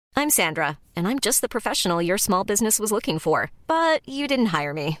I'm Sandra, and I'm just the professional your small business was looking for. But you didn't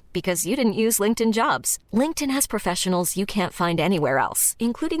hire me because you didn't use LinkedIn Jobs. LinkedIn has professionals you can't find anywhere else,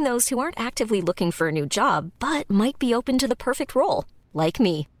 including those who aren't actively looking for a new job, but might be open to the perfect role, like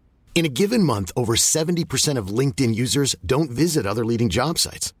me. In a given month, over 70% of LinkedIn users don't visit other leading job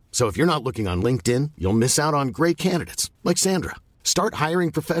sites. So if you're not looking on LinkedIn, you'll miss out on great candidates like Sandra. Start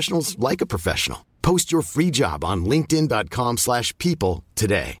hiring professionals like a professional. Post your free job on linkedin.com/people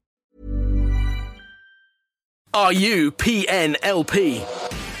today. Are you PNLP?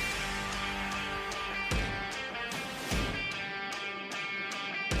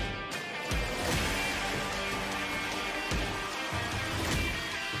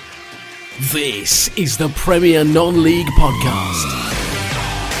 This is the Premier Non-League Podcast.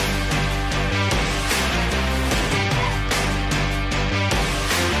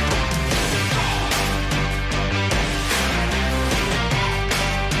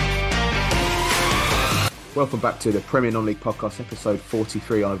 Welcome back to the Premier Non-League Podcast, episode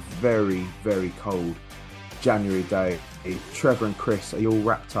 43 on a very, very cold January day. Trevor and Chris, are you all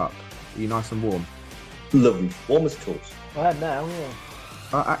wrapped up? Are you nice and warm? Lovely. Warm as toast. I am now,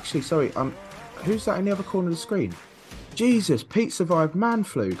 yeah. Actually, sorry, who's that in the other corner of the screen? Jesus, Pete survived man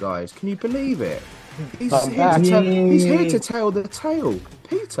flu, guys. Can you believe it? He's here to tell the tale.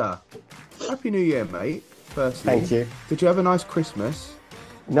 Peter, Happy New Year, mate. Firstly, thank you. Did you have a nice Christmas?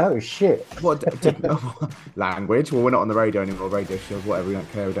 No, shit. What language? Well, we're not on the radio anymore. Radio shows, whatever. We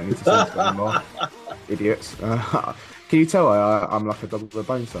don't care. We don't need to say it anymore. Idiots. Can you tell I'm like a dog with a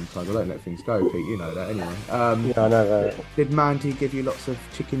bone sometimes? I don't let things go, Pete. You know that anyway. Yeah, I know that. Did Mandy give you lots of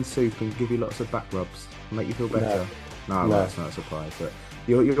chicken soup and give you lots of back rubs to make you feel better? No, that's not a surprise. But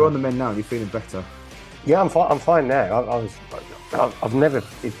you're on the mend now and you're feeling better. Yeah, I'm fine now. I've never.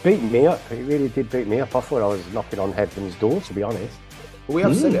 It beat me up. It really did beat me up. I thought I was knocking on heaven's door, to be honest. Well, we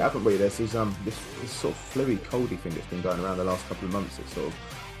have said it, haven't we? There's this sort of fluey, coldy thing that's been going around the last couple of months.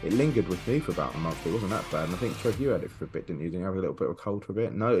 It lingered with me for about a month. It wasn't that bad. And I think, Trev, you had it for a bit, didn't you? Didn't you have a little bit of a cold for a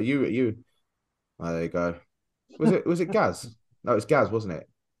bit? No, you. Oh, there you go. Was it Gaz? No, it was Gaz, wasn't it?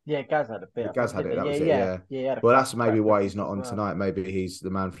 Yeah, Gaz had a bit. Gaz had it. That was it. Yeah. Well, that's maybe why he's not on tonight. Maybe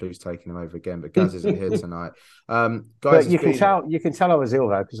the man flu's taking him over again. But Gaz isn't here tonight. Guys, but you can tell I was ill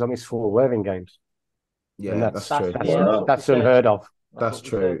though because I missed 4 Worthing games. Yeah, that's true. That's unheard of. That's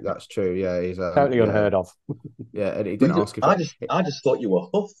true. That's true. Yeah, he's totally unheard of. Yeah, and he didn't ask if I just thought you were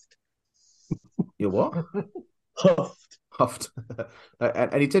huffed. You're what? Huffed.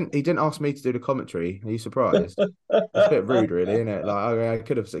 And he didn't ask me to do the commentary. Are you surprised? It's a bit rude, really, isn't it? Like I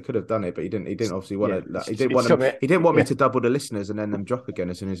could have done it, but he didn't obviously want to. He didn't want me to double the listeners and then them drop again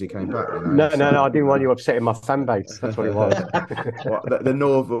as soon as he came back. You know? No, I didn't want you upsetting my fan base. That's what it was. the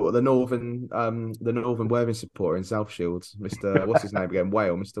Northern Worthing supporter in South Shields, Mr. What's his name again?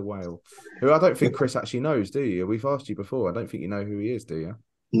 Mr. Whale, who I don't think Chris actually knows. Do you? We've asked you before. I don't think you know who he is. Do you?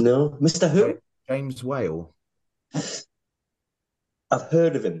 No, Mr. Who? James Whale. I've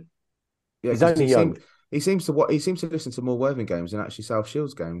heard of him. Yeah, he's only young. He seems to listen to more Worthing games than actually South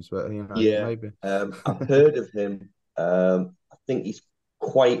Shields games. But maybe. I've heard of him. I think he's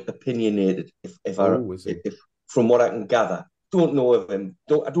quite opinionated. If from what I can gather, don't know of him.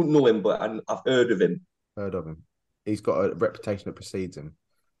 I don't know him, but I've heard of him. Heard of him. He's got a reputation that precedes him.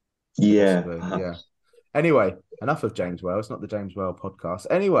 Yeah. Yeah. Anyway, enough of James Whale. It's not the James Whale podcast.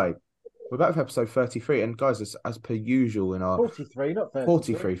 Anyway. We're back for episode 33, and guys, as per usual in our 43, not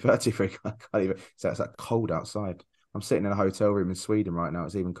 33. 33. I can't even. So it's like cold outside. I'm sitting in a hotel room in Sweden right now.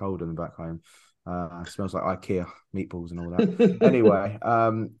 It's even colder than back home. It smells like IKEA meatballs and all that. Anyway,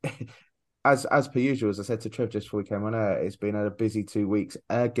 as per usual, as I said to Trev just before we came on air, it's been a busy 2 weeks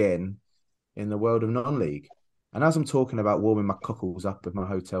again in the world of non-league. And as I'm talking about warming my cockles up with my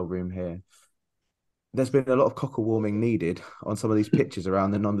hotel room here, there's been a lot of cockle warming needed on some of these pitches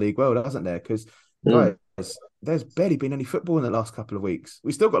around the non-league world, hasn't there? Because, guys, there's barely been any football in the last couple of weeks.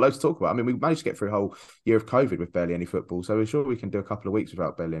 We still got loads to talk about. I mean, we managed to get through a whole year of COVID with barely any football, so we're sure we can do a couple of weeks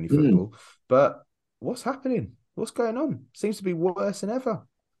without barely any football. But what's happening? What's going on? Seems to be worse than ever.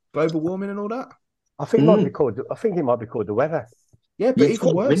 Global warming and all that. I think it might be called the weather. Yeah, but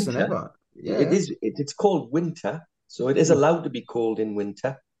even worse than ever. Yeah. It is. It's called winter, so it is allowed to be cold in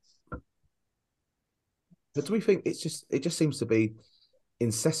winter. But do we think it just seems to be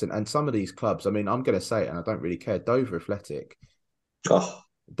incessant? And some of these clubs, I mean, I'm going to say it, and I don't really care. Dover Athletic,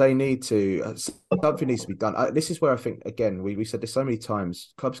 they need to something needs to be done. This is where I think again we said this so many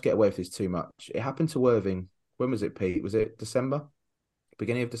times. Clubs get away with this too much. It happened to Worthing. When was it, Pete? Was it December?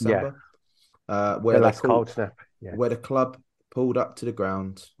 Beginning of December? Yeah. Where the club pulled up to the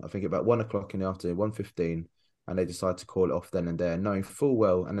ground. I think about 1:00 in the afternoon, 1:15. and they decided to call it off then and there, knowing full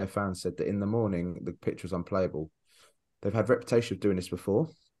well, and their fans said that in the morning the pitch was unplayable. They've had reputation of doing this before,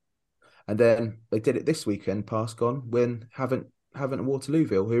 and then they did it this weekend, past gone, when haven't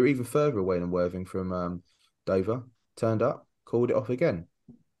Waterlooville, who are even further away than Worthing from Dover, turned up, called it off again.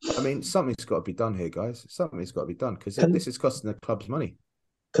 I mean, something's got to be done here, guys. Something's got to be done, because this is costing the club's money.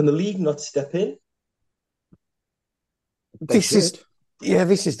 Can the league not step in? This is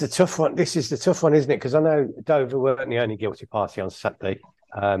the tough one. This is the tough one, isn't it? Because I know Dover weren't the only guilty party on Saturday.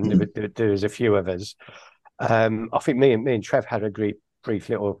 There was a few of us. I think me and Trev had a brief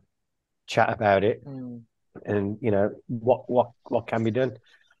little chat about it, and what can be done.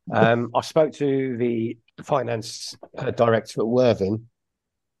 I spoke to the finance director at Worthing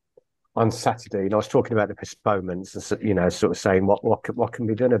on Saturday, and I was talking about the postponements, and sort of saying what can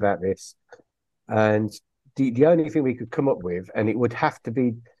be done about this. And the only thing we could come up with, and it would have to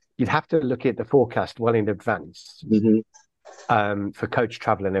be, you'd have to look at the forecast well in advance for coach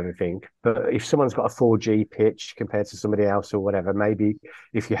travel and everything. But if someone's got a 4G pitch compared to somebody else or whatever, maybe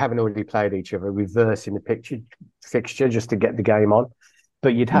if you haven't already played each other, reversing the fixture just to get the game on.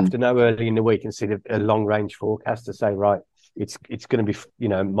 But you'd have to know early in the week and see a long range forecast to say, right, it's going to be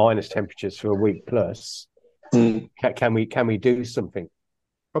minus temperatures for a week plus. Can we do something?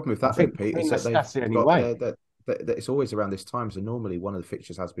 Problem with that, Pete, is that that it's always around this time. So normally one of the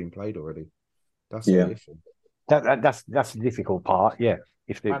fixtures has been played already. That's the issue. That's the difficult part. Yeah,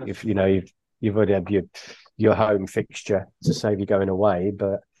 if you've already had your home fixture to save you going away,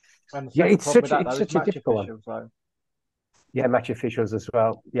 but it's such a difficult one. Though. Yeah, match officials as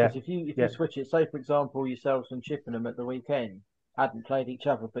well. Yeah, if you switch it, say for example yourselves and Chippenham at the weekend hadn't played each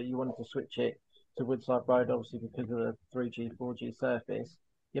other, but you wanted to switch it to Woodside Road, obviously because of the 3G, 4G surface.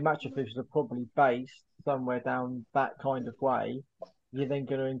 Your match officials are probably based somewhere down that kind of way. You're then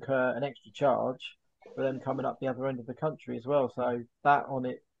going to incur an extra charge for them coming up the other end of the country as well. So that on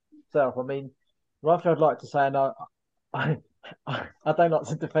itself, I mean, roughly I'd like to say, and I don't like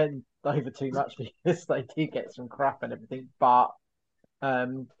to defend Dover too much because they do get some crap and everything, but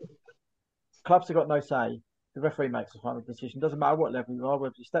clubs have got no say. The referee makes the final decision. Doesn't matter what level you are,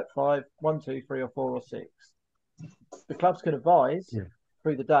 whether you're step 5, 1, 2, 3, or 4, or 6. The clubs can advise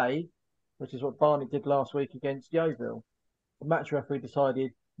through the day, which is what Barnet did last week against Yeovil. The match referee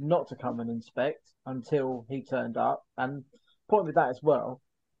decided not to come and inspect until he turned up. And point with that as well,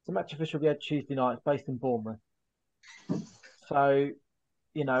 the match official we had Tuesday night is based in Bournemouth. So,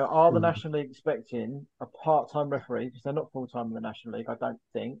 are the National League expecting a part-time referee, because they're not full-time in the National League, I don't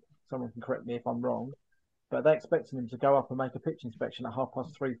think. Someone can correct me if I'm wrong. But they're expecting him to go up and make a pitch inspection at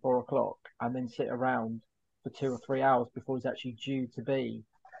 3:30, 4 o'clock and then sit around for 2 or 3 hours before he's actually due to be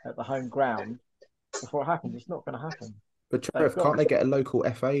at the home ground before it happens. It's not going to happen. But Trev, can't they get a local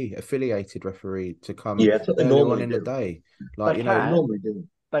FA affiliated referee to come early on in the day?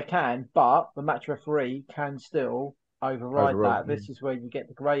 They can, but the match referee can still override that. This is where you get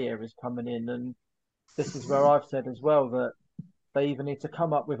the grey areas coming in, and this is where I've said as well that they either need to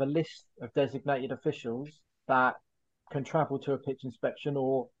come up with a list of designated officials that can travel to a pitch inspection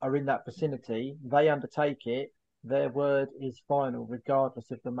or are in that vicinity. They undertake it. Their word is final,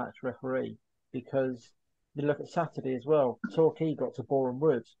 regardless of the match referee. Because you look at Saturday as well. Torquay got to Boreham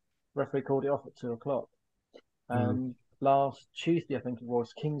Wood. Referee called it off at 2 o'clock. Last Tuesday, I think it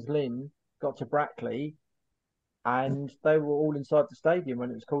was, Kings Lynn got to Brackley, and they were all inside the stadium when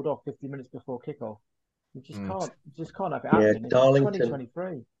it was called off 50 minutes before kickoff. You just can't have it happening. It's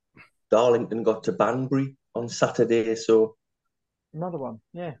 2023. Darlington got to Banbury on Saturday, so another one,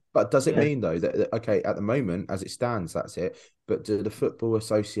 yeah. But does it mean though that okay, at the moment as it stands, that's it? But do the Football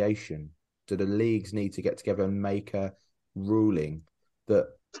Association, do the leagues need to get together and make a ruling that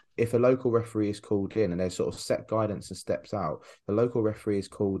if a local referee is called in and there's sort of set guidance and steps out, the local referee is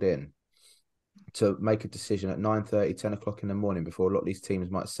called in to make a decision at 9:30, 10 o'clock in the morning before a lot of these teams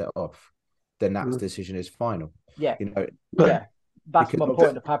might set off, then that decision is final. Yeah. That's my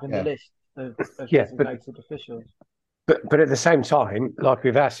point of having the list of designated officials. But at the same time, like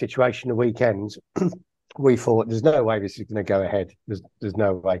with our situation the weekends, we thought there's no way this is going to go ahead. There's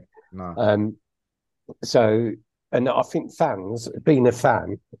no way. No. And I think fans, being a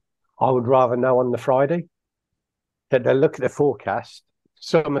fan, I would rather know on the Friday that they look at the forecast.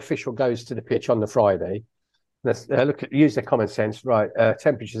 Some official goes to the pitch on the Friday. Use their common sense, right?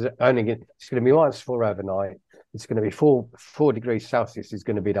 Temperatures it's going to be -4 overnight. It's going to be 4 degrees Celsius is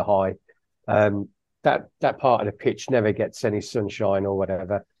going to be the high. That part of the pitch never gets any sunshine or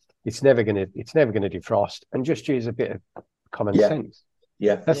whatever. It's never going to defrost. And just use a bit of common sense.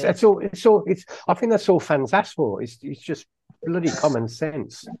 Yeah, that's all. I think that's all fans ask for. It's just bloody common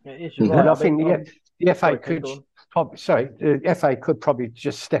sense. It is, right. And I think the FA could the FA could probably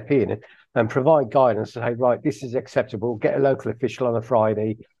just step in and provide guidance and say, right, this is acceptable. Get a local official on a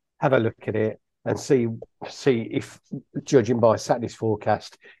Friday, have a look at it, and see if, judging by Saturday's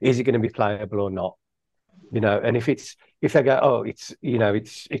forecast, is it going to be playable or not? And if they go, oh, it's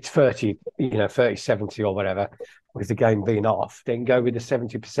 30, 30-70 or whatever, with the game being off, then go with the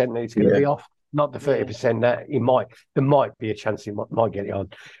 70% that it's going to be off, not the 30% that there might be a chance it might get it on,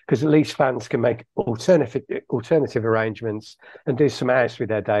 because at least fans can make alternative arrangements and do some hours with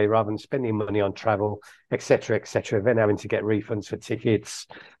their day rather than spending money on travel, etc., then having to get refunds for tickets.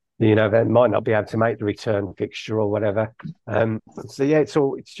 They might not be able to make the return fixture or whatever.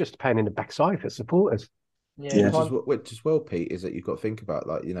 It's just a pain in the backside for supporters. Which as well, Pete, is that you've got to think about,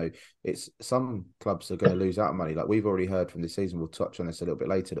 it's some clubs are going to lose out on money. Like we've already heard from this season, we'll touch on this a little bit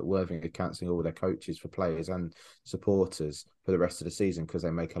later, that Worthing are cancelling all their coaches for players and supporters for the rest of the season because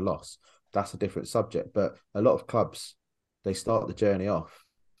they make a loss. That's a different subject. But a lot of clubs, they start the journey off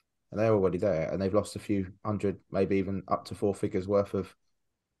and they're already there and they've lost a few hundred, maybe even up to 4 figures worth of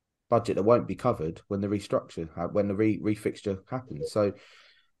budget that won't be covered when the restructure, when the refixture happens. So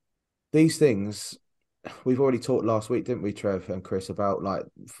these things, we've already talked last week, didn't we, Trev and Chris, about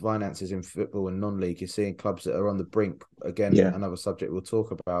finances in football and non-league. You're seeing clubs that are on the brink. Again, another subject we'll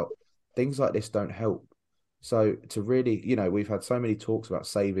talk about. Things like this don't help. So to really, we've had so many talks about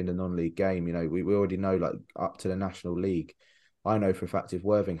saving the non-league game. We already know, up to the National League. I know for a fact if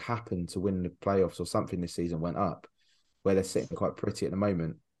Worthing happened to win the playoffs or something this season went up, where they're sitting quite pretty at the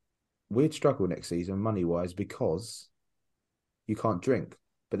moment, we'd struggle next season money-wise because you can't drink.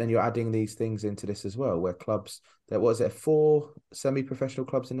 But then you're adding these things into this as well, where clubs, there 4 semi-professional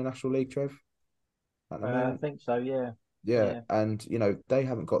clubs in the National League, Trev? I think so, yeah. Yeah, and, they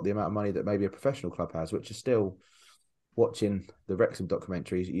haven't got the amount of money that maybe a professional club has, which is still watching the Wrexham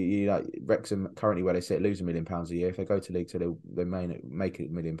documentaries. Wrexham currently, where they sit, lose £1 million a year. If they go to League Two, they may make it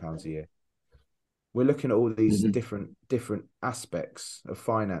 £1 million a year. We're looking at all these different aspects of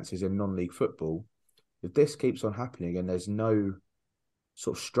finances in non-league football. If this keeps on happening and there's no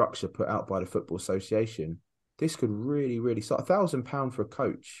sort of structure put out by the Football Association, this could really, really start. £1,000 for a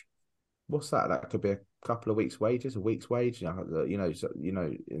coach. What's that? That could be a couple of weeks' wages, a week's wage.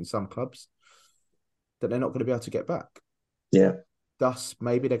 In some clubs that they're not going to be able to get back. Yeah. Thus,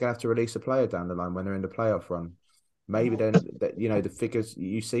 maybe they're going to have to release a player down the line when they're in the playoff run. Maybe then, the figures,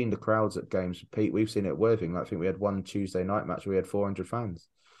 you've seen the crowds at games, Pete, we've seen it at Worthing. I think we had one Tuesday night match where we had 400 fans,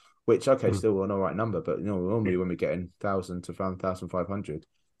 which, still an all right number, but normally when we're getting 1,000 to 1,500,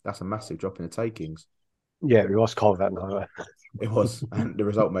 that's a massive drop in the takings. Yeah, it was cold that night. It was, and the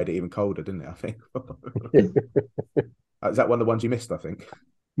result made it even colder, didn't it, I think? Is that one of the ones you missed, I think?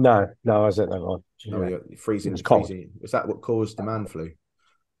 No, I was at that one. No, you're freezing. It was cold. Is that what caused the man flu?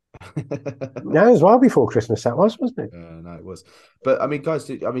 No, it was well before Christmas, that wasn't it? No, it was. But I mean, guys,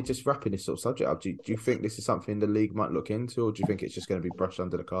 just wrapping this sort of subject up, do you think this is something the league might look into, or do you think it's just going to be brushed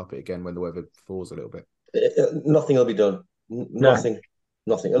under the carpet again when the weather falls a little bit? Nothing will be done. Nothing.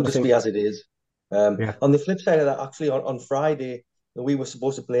 It'll just be as it is. On the flip side of that, actually, on Friday, we were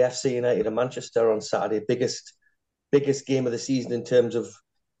supposed to play FC United in Manchester on Saturday, biggest game of the season in terms of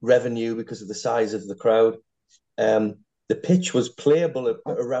revenue because of the size of the crowd. The pitch was playable at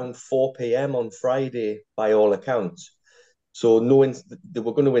around 4 p.m. on Friday, by all accounts. So they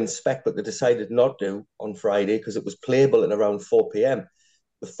were going to inspect, but they decided not to on Friday because it was playable at around 4 p.m.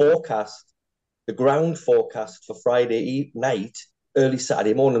 The ground forecast for Friday night, early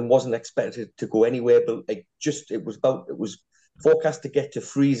Saturday morning, wasn't expected to go anywhere, but it was forecast to get to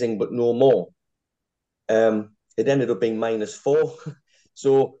freezing, but no more. It ended up being -4.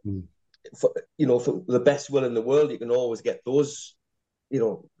 So. For the best will in the world, you can always get those,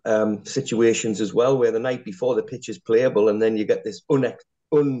 situations as well, where the night before the pitch is playable, and then you get this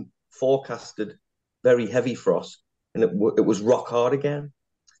unforecasted, very heavy frost, and it was rock hard again.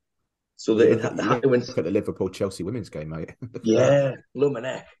 So look at the Liverpool-Chelsea women's game, mate. Yeah,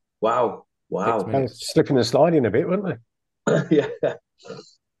 Luminek. Wow. Slipping and sliding a bit, weren't they? Yeah.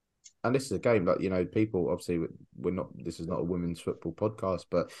 And this is a game that, people, obviously, this is not a women's football podcast,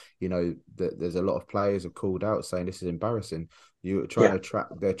 but, there's a lot of players have called out saying this is embarrassing. They're trying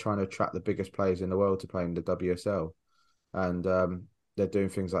to attract the biggest players in the world to play in the WSL. And they're doing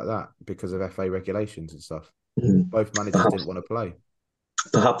things like that because of FA regulations and stuff. Mm-hmm. Both managers didn't want to play.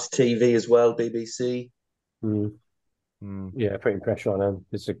 Perhaps TV as well, BBC. Mm. Yeah, putting pressure on them.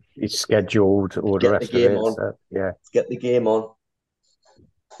 It's scheduled, or the rest of it. So, get the game on.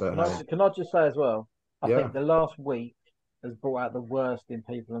 But, can I just say as well, I think the last week has brought out the worst in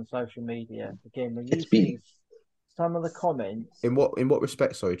people on social media. Again, when you see some of the comments. In what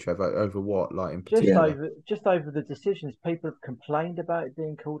respect? Sorry, Trevor. Over what? Like in particular? Just over the decisions. People have complained about it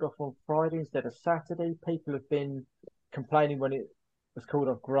being called off on Friday instead of Saturday. People have been complaining when it was called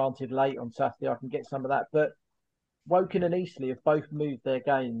off, granted, late on Saturday. I can get some of that, but Woking and Eastleigh have both moved their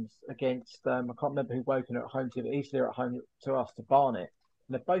games against. I can't remember who Woking are at home to, but Eastleigh are at home to us, to Barnet,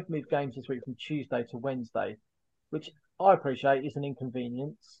 and they've both moved games this week from Tuesday to Wednesday, which I appreciate is an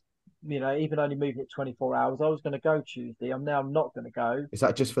inconvenience. You know, even only moving it 24 hours. I was going to go Tuesday. I'm not going to go. Is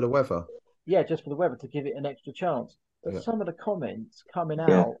that just for the weather? Yeah, just for the weather, to give it an extra chance. But some of the comments coming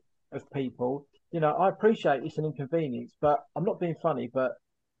out of people, you know, I appreciate it's an inconvenience, but I'm not being funny, but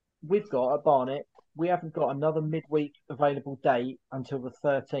we've got at Barnet, we haven't got another midweek available date until the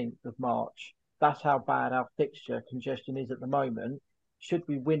 13th of March. That's how bad our fixture congestion is at the moment. Should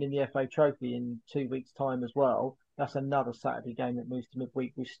we win in the FA Trophy in 2 weeks' time as well, that's another Saturday game that moves to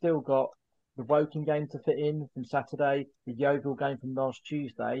midweek. We've still got the Woking game to fit in from Saturday, the Yeovil game from last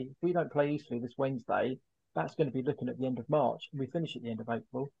Tuesday. If we don't play Eastleigh this Wednesday, that's going to be looking at the end of March, and we finish at the end of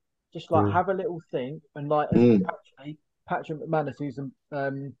April. Just like have a little think, and like actually, Patrick McManus, who's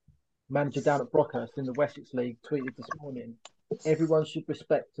manager down at Brockhurst in the Wessex League, tweeted this morning, everyone should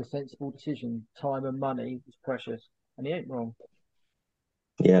respect a sensible decision. Time and money is precious. And he ain't wrong.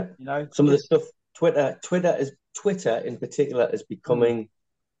 Yeah. You know, some of the stuff, Twitter in particular is becoming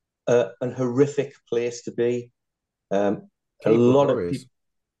an horrific place to be. A lot of people,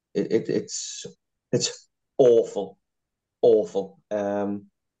 it's awful.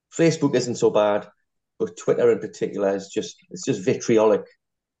 Facebook isn't so bad, but Twitter in particular is just vitriolic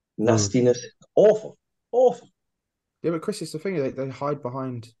nastiness. Awful. Yeah, but Chris, it's the thing, they hide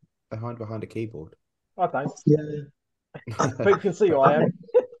behind a keyboard. I don't. Yeah. People can see who I am.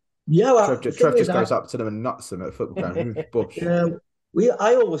 Yeah, well, Trev just goes up to them and nuts them at a football ground. Bush.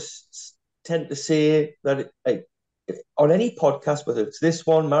 I always tend to say that on any podcast, whether it's this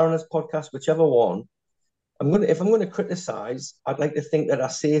one, Mariners podcast, whichever one, if I'm going to criticize, I'd like to think that I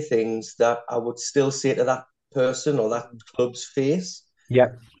say things that I would still say to that person or that club's face. Yeah.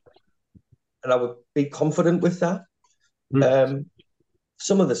 And I would be confident with that.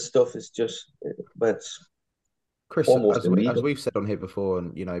 Some of the stuff is just, it's Chris, as we've said on here before,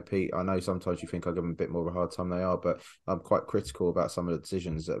 and you know, Pete, I know sometimes you think I give them a bit more of a hard time than they are, but I'm quite critical about some of the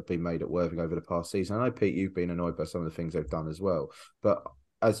decisions that have been made at Worthing over the past season. I know, Pete, you've been annoyed by some of the things they've done as well, but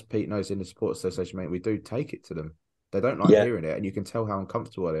as Pete knows, in the Sports Association, mate, we do take it to them. They don't like hearing it, and you can tell how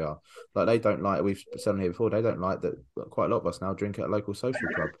uncomfortable they are. Like, they don't like, we've said on here before, they don't like that quite a lot of us now drink at a local social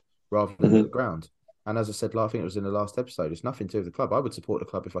club rather than at the ground. And as I said, I think it was in the last episode, it's nothing to do with the club. I would support the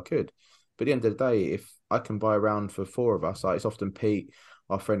club if I could. But at the end of the day, if I can buy a round for four of us, like it's often Pete,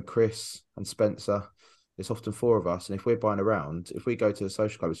 our friend Chris and Spencer, it's often four of us. And if we're buying a round, if we go to the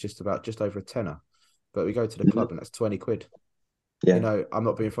social club, it's just over a tenner. But we go to the club and that's 20 quid. Yeah. You know, I'm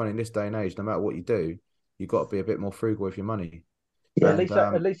not being funny in this day and age, no matter what you do, you've got to be a bit more frugal with your money. Yeah, and,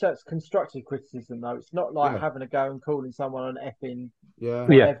 at least that's constructive criticism, though. It's not like having a go and calling someone an effing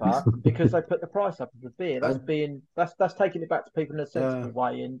whatever because they put the price up of the beer. That's taking it back to people in a sensible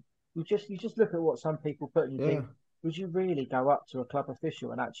way. And you just look at what some people put and you think, would you really go up to a club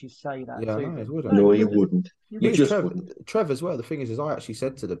official and actually say that to them? No, you wouldn't. Trev as well. The thing is I actually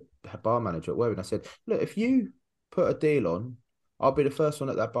said to the bar manager at Worthing, I said, look, if you put a deal on, I'll be the first one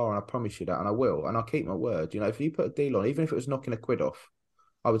at that bar, and I promise you that, and I will, and I'll keep my word. You know, if you put a deal on, even if it was knocking a quid off,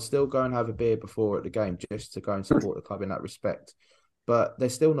 I would still go and have a beer before at the game just to go and support the club in that respect. But they're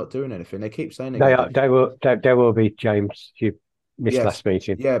still not doing anything. They keep saying they will be, James. You missed last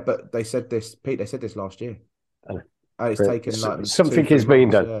meeting. Yeah, but they said this, Pete. They said this last year. And it's taken like something is being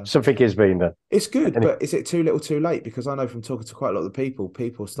done. Yeah. Something is being done. It's good, but is it too little, too late? Because I know from talking to quite a lot of the people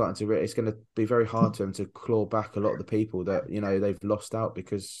are starting to. It's going to be very hard to them to claw back a lot of the people that they've lost out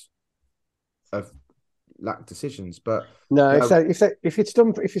because of lack decisions. But no, if it's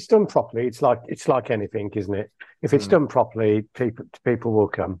done properly, it's like anything, isn't it? If it's done properly, people will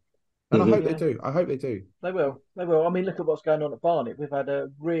come. And I hope they do. I hope they do. They will. I mean, look at what's going on at Barnet. We've had a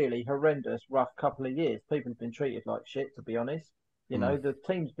really horrendous, rough couple of years. People have been treated like shit, to be honest. You know, the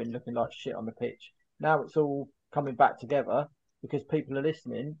team's been looking like shit on the pitch. Now it's all coming back together because people are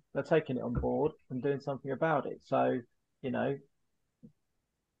listening. They're taking it on board and doing something about it. So,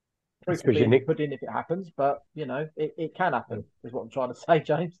 proof will be put in if it happens. But, it can happen, is what I'm trying to say,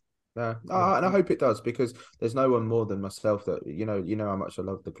 James. Yeah, and I hope it does because there's no one more than myself that you know how much I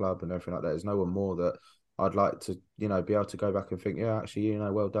love the club and everything like that. There's no one more that I'd like to be able to go back and think, yeah, actually,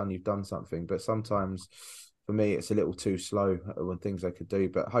 well done, you've done something. But sometimes for me, it's a little too slow on things they could do.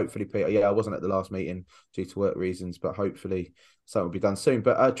 But hopefully, Peter, yeah, I wasn't at the last meeting due to work reasons, but hopefully something will be done soon.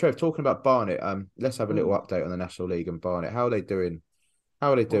 But Trev, talking about Barnet, let's have a little update on the National League and Barnet. How are they doing?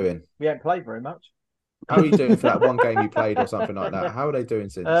 How are they doing? We haven't played very much. How are you doing for that one game you played or something like that? How are they doing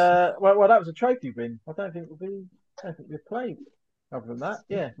since? Well, that was a trophy win. I don't think we've played other than that.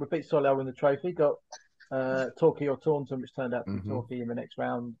 Yeah, we beat Solihull in the trophy. Got Torquay or Taunton, which turned out to be Torquay in the next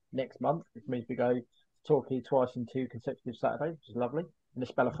round next month, which means we go Torquay twice in 2 consecutive Saturdays, which is lovely. And a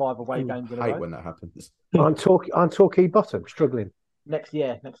spell of 5 away games in a row. I hate when that happens. Aren't Torquay bottom, struggling? Next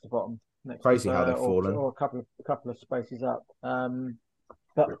to bottom. Crazy how they've fallen. Or a couple of spaces up.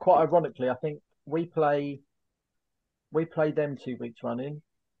 But quite ironically, I think we play them 2 weeks running.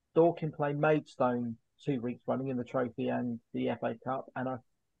 Dorking play Maidstone 2 weeks running in the trophy and the FA Cup, and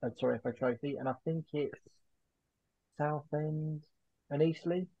FA Trophy, and I think it's Southend and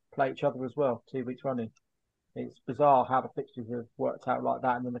Eastleigh play each other as well 2 weeks running. It's bizarre how the fixtures have worked out like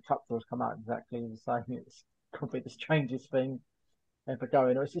that, and then the cup draws come out exactly the same. It's probably the strangest thing ever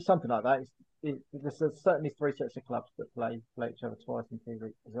going. Or it's just something like that. There's certainly 3 sets of clubs that play each other twice in 2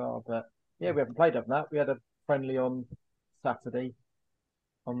 weeks. Bizarre, but yeah, we haven't played other than that. We had a friendly on Saturday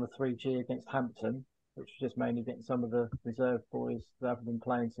on the 3G against Hampton, which was just mainly getting some of the reserve boys that haven't been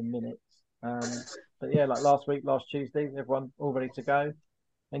playing some minutes. But yeah, like last Tuesday, everyone all ready to go.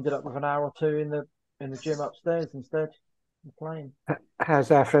 Ended up with an hour or 2 in the gym upstairs instead of playing.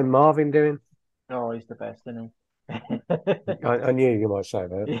 How's our friend Marvin doing? Oh, he's the best, isn't he? I knew you might say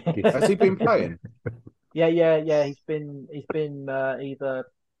that. Has he been playing? Yeah. He's been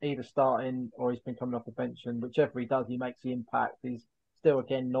either starting or he's been coming off the bench, and whichever he does, he makes the impact. He's still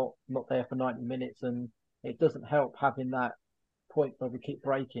again not there for 90 minutes, and it doesn't help having that point where we keep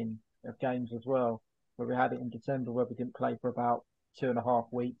breaking of games as well. Where we had it in December where we didn't play for about 2.5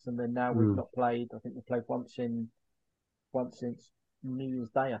 weeks, and then now we've not played. I think we played once since New Year's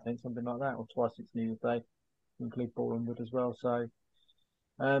Day, I think, something like that, or twice since New Year's Day, include Bournemouth as well. So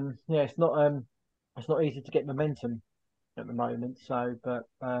it's not easy to get momentum at the moment. So, but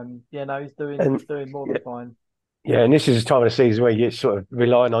he's doing more than fine. Yeah, and this is the time of the season where you're sort of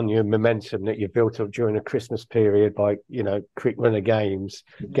relying on your momentum that you've built up during the Christmas period by, quick run of games,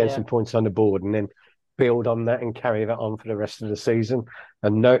 get some points on the board, and then build on that and carry that on for the rest of the season.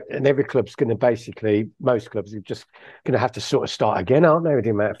 And every club's going to most clubs are just going to have to sort of start again, aren't they, with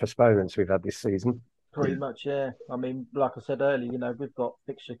the amount of postponements we've had this season? Pretty much, yeah. I mean, like I said earlier, we've got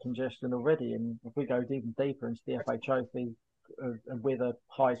fixture congestion already, and if we go even deeper into the FA Trophy, and we're the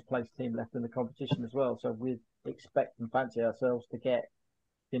highest placed team left in the competition as well, so we expect and fancy ourselves to get,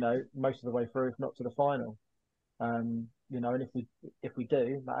 most of the way through, if not to the final. And if we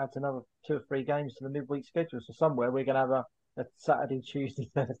do, that adds another 2 or 3 games to the midweek schedule. So somewhere we're going to have a Saturday, Tuesday,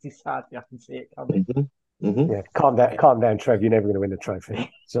 Thursday, Saturday. I can see it coming. Yeah, calm down, Trev. You're never going to win the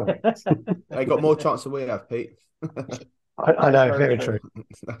trophy. Sorry. They got more chance than we have, Pete. I know, very true.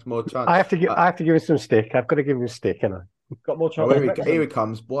 That's more chance. I have to give him some stick. I've got to give him a stick, haven't I? Got more chance. Here he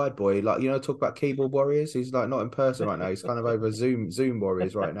comes, wide boy. Like, talk about keyboard warriors. He's like not in person right now. He's kind of over Zoom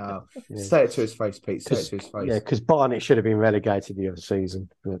warriors right now. Yeah. Say it to his face, Pete. Say it to his face. Yeah, because Barnet should have been relegated the other season.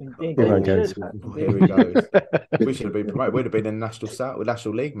 Here he goes. We should have been promoted. We'd have been in the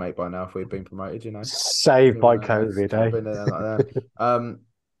National League, mate, by now if we'd been promoted. Saved by COVID, eh?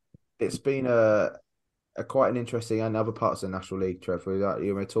 It's been a quite an interesting, and other parts of the National League, Trevor.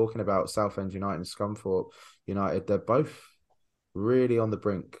 You were talking about Southend United and Scunthorpe United. They're both really on the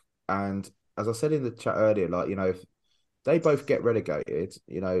brink. And as I said in the chat earlier, if they both get relegated,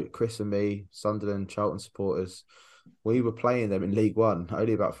 Chris and me, Sunderland, Charlton supporters, we were playing them in League One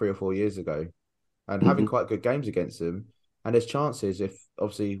only about 3 or 4 years ago and having quite good games against them. And there's chances, if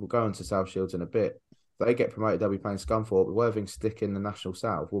obviously we'll go on to South Shields in a bit, they get promoted, they'll be playing Scunthorpe. Worthing stick in the National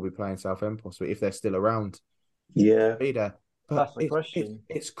South, we'll be playing Southend possibly if they're still around. Yeah, be there. But that's the question.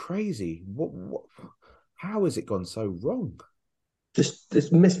 It's crazy. What? How has it gone so wrong? Just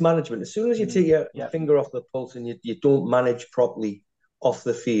this mismanagement. As soon as you take your finger off the pulse and you don't manage properly off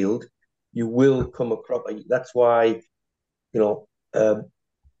the field, you will come across. That's why, a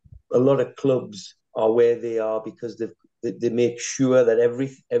lot of clubs are where they are because they make sure that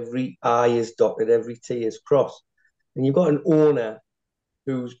every I is dotted, every T is crossed. And you've got an owner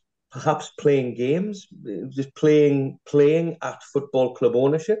who's perhaps playing games, just playing at football club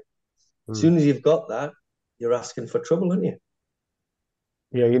ownership. As soon as you've got that, you're asking for trouble, aren't you?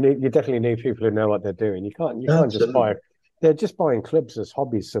 Yeah, you definitely need people who know what they're doing. You can't just buy. They're just buying clubs as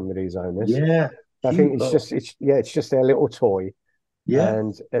hobbies. Some of these owners. Yeah, I think it's just their little toy. Yeah,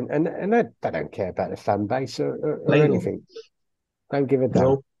 and they don't care about the fan base or anything. Don't give a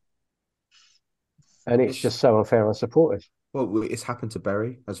damn. and it's just so unfair on supporters. Well, it's happened to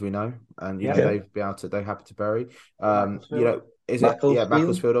Bury, as we know, and they happen to Bury. Is it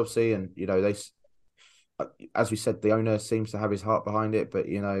Macclesfield obviously, and they, as we said, the owner seems to have his heart behind it, but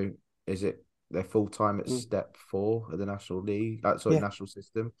is it they're full time at step 4 of the National League? National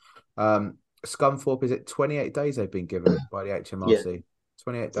system. Scunthorpe, is it 28 days they've been given by the HMRC? Yeah.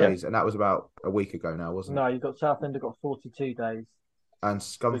 28 days, and that was about a week ago now, wasn't it? No, you've got Southend have got 42 days. And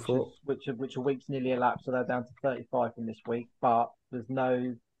Scunthorpe? Which a week's nearly elapsed, so they're down to 35 in this week, but there's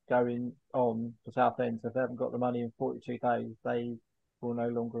no going on for Southend, so if they haven't got the money in 42 days, they will no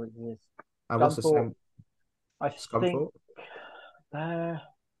longer exist. And what's the same? I think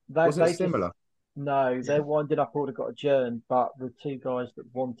was it similar? No, their winding up order got adjourned, but the 2 guys that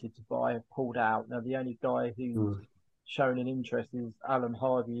wanted to buy have pulled out. Now, the only guy who's shown an interest is Alan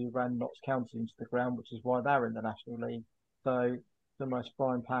Hardy, who ran Notts County into the ground, which is why they're in the National League. So, almost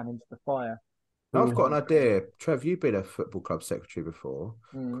frying pan into the fire. Now I've got an idea. Trev, you've been a football club secretary before.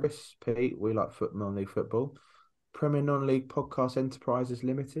 Chris, Pete, we like non-league football. Premier Non-League Podcast Enterprises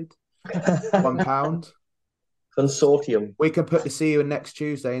Limited. £1. Consortium. We can put the see you next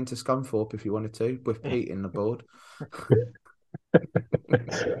Tuesday into Scunthorpe if you wanted to, with Pete in the board.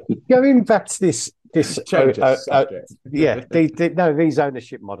 Going back to this these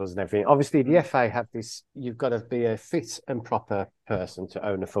ownership models and everything. Obviously, the FA have this. You've got to be a fit and proper person to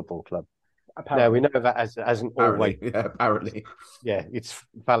own a football club. Apparently. Now we know that hasn't always. Yeah, apparently. Yeah, it's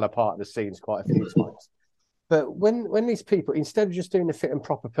fell apart the scenes quite a few times. But when these people, instead of just doing a fit and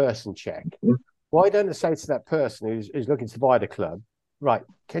proper person check, why don't they say to that person who's looking to buy the club, right,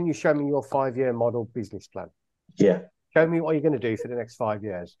 can you show me your 5-year model business plan? Yeah. Show me what you're going to do for the next 5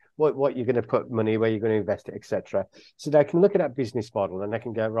 years, what you're going to put money, where you're going to invest it, etc. So they can look at that business model and they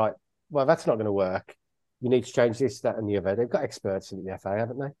can go, right, well, that's not going to work. You need to change this, that, and the other. They've got experts in the FA,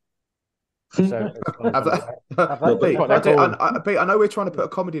 haven't they? So I know we're trying to put a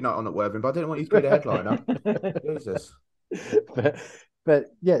comedy night on at Worthing, but I didn't want you to be the headliner. Jesus. But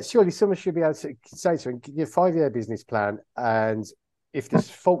yeah, surely someone should be able to say to him, give you a 5-year business plan, and if there's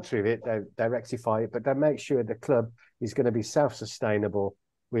faults with it, they rectify it, but they make sure the club is going to be self-sustainable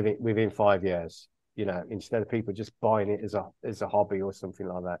within 5 years. Instead of people just buying it as a hobby or something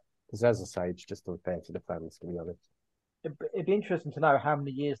like that. Because as I say, it's just unfair to the fans, to be honest. It'd be interesting to know how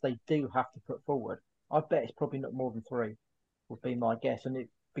many years they do have to put forward. I bet it's probably not more than 3, would be my guess. And it'd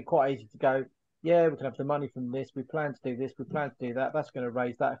be quite easy to go, yeah, we can have the money from this. We plan to do this. We plan to do that. That's going to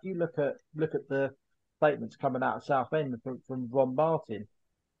raise that. If you look at the statements coming out of Southend from Ron Martin,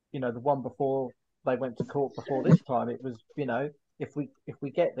 the one before they went to court before this time, it was, if we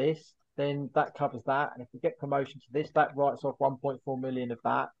get this, then that covers that, and if we get promotion to this, that writes off 1.4 million of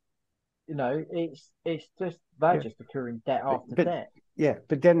that. It's just they're just accruing debt after debt. Yeah,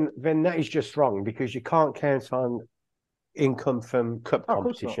 but then that is just wrong, because you can't count on income from cup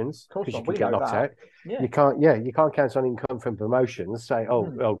competitions because you can get knocked out. Yeah. You can't count on income from promotions. Say,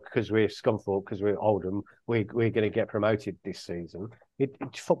 because we're Scunthorpe, because we're Oldham, we're going to get promoted this season.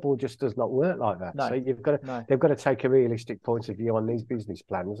 Football just does not work like that. No. So they've got to take a realistic point of view on these business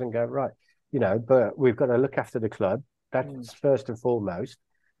plans and go, right, but we've got to look after the club. That's first and foremost.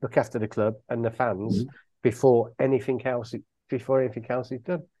 Look after the club and the fans before anything else is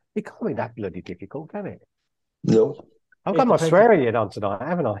done. It can't be that bloody difficult, can it? No. I've got my swearing on tonight,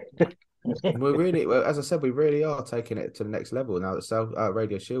 haven't I? As I said, we really are taking it to the next level now that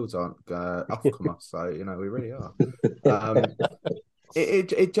Radio Shields aren't Ofcom us. So we really are.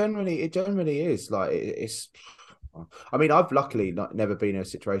 It generally is like it's. I mean, I've luckily never been in a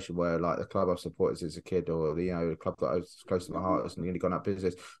situation where like the club I've supported as a kid, or the club that I was close to my heart has nearly gone out of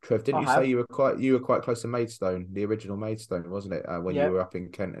business. Trev, didn't you say you were quite close to Maidstone, the original Maidstone, wasn't it? When you were up in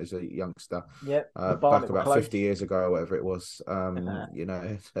Kent as a youngster, back about 50 years ago or whatever it was. But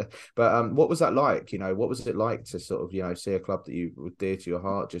what was that like? What was it like to sort of see a club that you were dear to your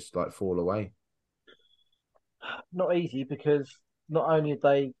heart just like fall away? Not easy, because not only had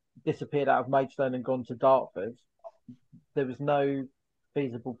they disappeared out of Maidstone and gone to Dartford, there was no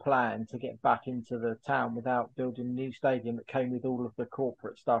feasible plan to get back into the town without building a new stadium that came with all of the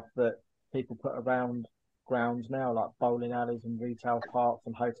corporate stuff that people put around grounds now, like bowling alleys and retail parks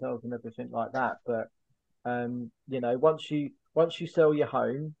and hotels and everything like that. But once you sell your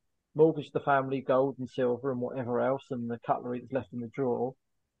home, mortgage the family gold and silver and whatever else, and the cutlery that's left in the drawer,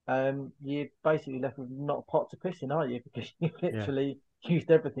 you're basically left with not a pot to piss in, are you? Because you literally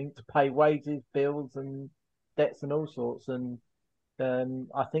used everything to pay wages, bills, and debts and all sorts. And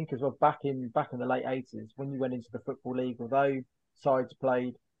I think as well, back in the late 80s, when you went into the Football League, although sides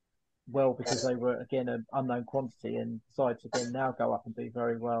played well because they were again an unknown quantity, and sides again now go up and do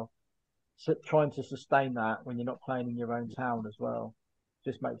very well. trying to sustain that when you're not playing in your own town as well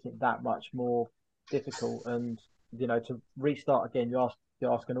just makes it that much more difficult. And to restart again, you ask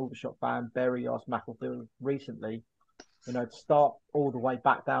an Aldershot fan, Berry, you asked Macclesfield recently, to start all the way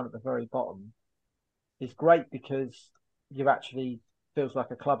back down at the very bottom is great because you actually feels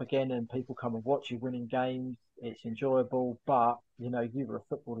like a club again, and people come and watch you winning games. It's enjoyable, but you were a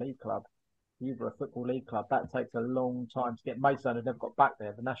football league club. You were a football league club. That takes a long time to get. Maidstone have never got back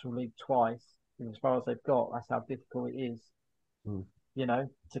there. The National League twice, and as far as they've got, that's how difficult it is. To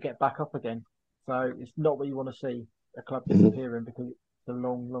get back up again. So it's not what you want to see, a club disappearing, because it's a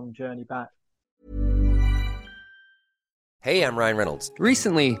long, long journey back. Hey, I'm Ryan Reynolds.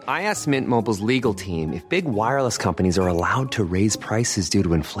 Recently, I asked Mint Mobile's legal team if big wireless companies are allowed to raise prices due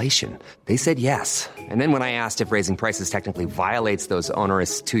to inflation. They said yes. And then when I asked if raising prices technically violates those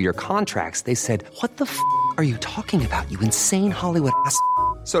onerous 2-year contracts, they said, "What the f*** are you talking about, you insane Hollywood ass?"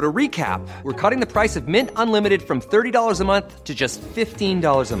 So to recap, we're cutting the price of Mint Unlimited from $30 a month to just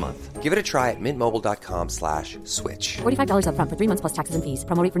 $15 a month. Give it a try at mintmobile.com/switch. $45 up front for 3 months plus taxes and fees.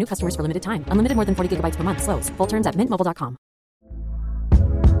 Promo rate for new customers for limited time. Unlimited more than 40 gigabytes per month. Slows full terms at mintmobile.com.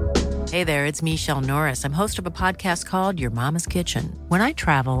 Hey there, it's Michelle Norris. I'm host of a podcast called Your Mama's Kitchen. When I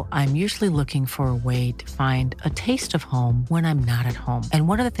travel, I'm usually looking for a way to find a taste of home when I'm not at home. And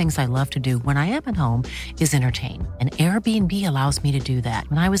one of the things I love to do when I am at home is entertain. And Airbnb allows me to do that.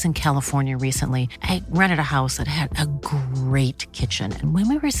 When I was in California recently, I rented a house that had a great kitchen. And when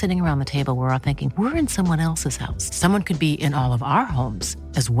we were sitting around the table, we were all thinking, we're in someone else's house. Someone could be in all of our homes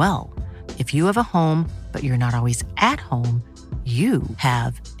as well. If you have a home, but you're not always at home, you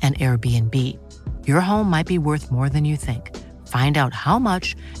have an Airbnb. Your home might be worth more than you think. Find out how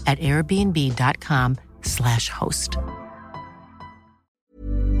much at airbnb.com/host.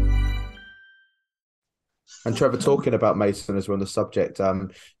 And Trevor, talking about Mason as we're on the subject,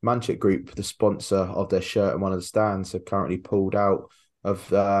 Manchit Group, the sponsor of their shirt and one of the stands, have currently pulled out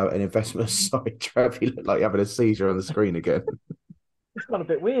of an investment. Sorry, Trevor, you look like you're having a seizure on the screen again. It's gone a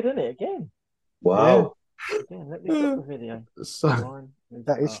bit weird, isn't it, again? Wow. Yeah. Yeah, let me stop the video. So,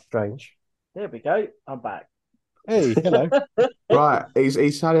 that is strange. There we go. I'm back. Hey, hello. Right,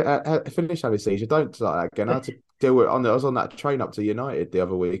 he's had finished having a seizure. Don't like that again. I had to deal with it. I was on that train up to United the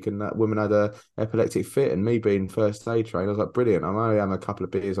other week, and that woman had a epileptic fit. And me being first aid trained, I was like, brilliant. I'm only having a couple of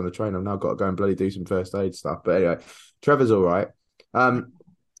beers on the train. I've now got to go and bloody do some first aid stuff. But anyway, Trevor's all right.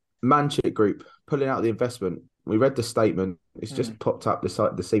 Manchit Group pulling out the investment. We read the statement. It's just popped up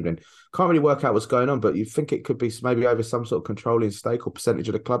this evening. Can't really work out what's going on, but you think it could be maybe over some sort of controlling stake or percentage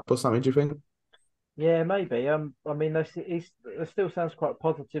of the club or something, do you think? Yeah, maybe. I mean, it still sounds quite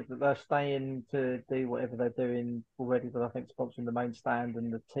positive that they're staying to do whatever they're doing already, but I think sponsoring the main stand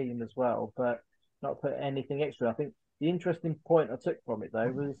and the team as well, but not put anything extra. I think the interesting point I took from it,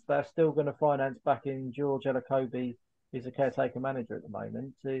 though, was they're still going to finance back in George Elokobi, who's a caretaker manager at the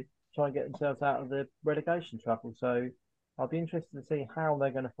moment, to try and get themselves out of the relegation trouble. So I'll be interested to see how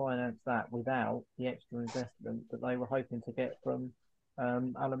they're going to finance that without the extra investment that they were hoping to get from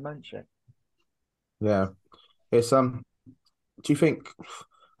Alan Manchett. Yeah, it's Do you think?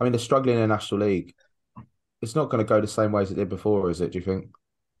 I mean, they're struggling in the National League. It's not going to go the same way as it did before, is it? Do you think?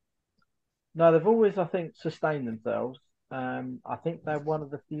 No, they've always, I think, sustained themselves. I think they're one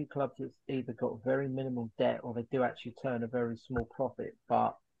of the few clubs that's either got very minimal debt or they do actually turn a very small profit.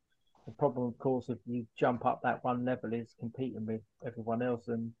 But the problem, of course, if you jump up that one level is competing with everyone else.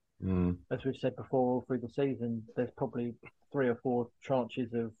 And as we've said before, all through the season, there's probably 3 or 4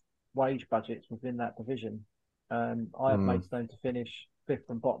 tranches of wage budgets within that division. I had Maidstone to finish 5th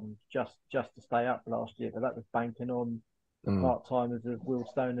from bottom just to stay up last year, but that was banking on the part-timers of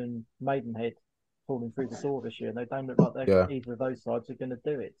Willstone and Maidenhead falling through the door this year. And they don't look like either of those sides are going to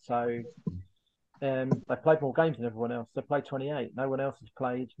do it. So they played more games than everyone else. They played 28. No one else has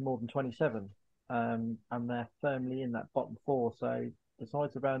played more than 27. And they're firmly in that bottom 4. So the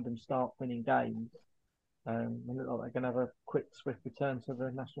sides around them start winning games. They look like they're going to have a quick, swift return to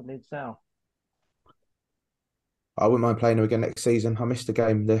the National League South. I wouldn't mind playing them again next season. I missed the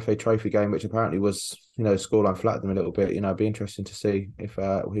game, the FA Trophy game, which apparently was, scoreline flattered them a little bit. It'd be interesting to see if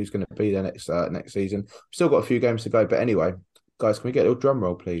who's going to be there next season. Still got a few games to go, but anyway, guys, can we get a little drum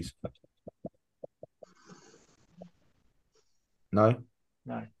roll, please? No,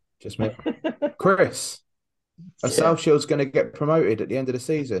 just me. Chris, South Shield's going to get promoted at the end of the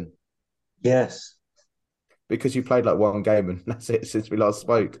season. Yes. Because you played like one game and that's it since we last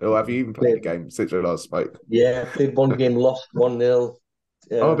spoke. Or have you even played a game since we last spoke? Yeah, played one game, lost 1-0.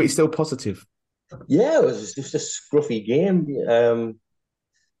 But he's still positive. Yeah, it was just a scruffy game.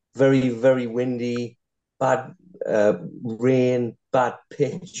 Very, very windy, bad rain, bad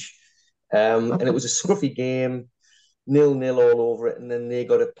pitch. And it was a scruffy game, 0-0 all over it, and then they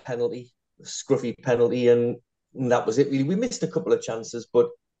got a penalty, a scruffy penalty, and that was it. Really, we missed a couple of chances, but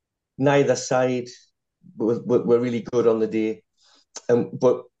neither side were really good on the day.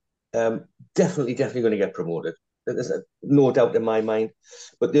 But definitely going to get promoted. There's no doubt in my mind.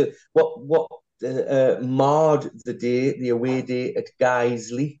 But what marred the day, the away day at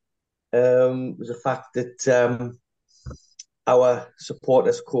Guiseley, was the fact that our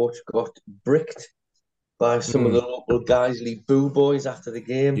supporters coach got bricked by some of the local Guiseley boo boys after the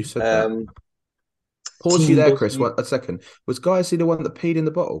game. You said that. Pause you there, Chris. A second. Was Guiseley the one that peed in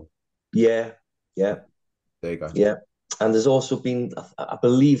the bottle? Yeah. There you go. Yeah. And there's also been, I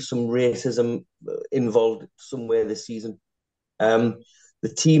believe, some racism involved somewhere this season. The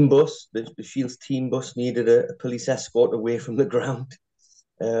team bus, the Shields team bus, needed a police escort away from the ground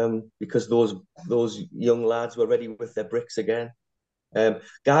because those young lads were ready with their bricks again.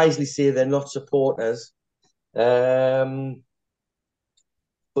 Guiseley say they're not supporters, but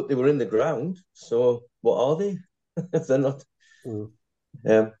they were in the ground. So what are they if they're not?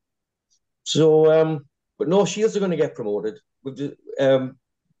 But no, Shields are going to get promoted. We've just,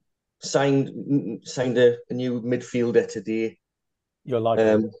 signed a new midfielder today. You're like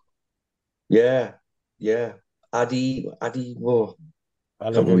him. Yeah. Addy. Whoa.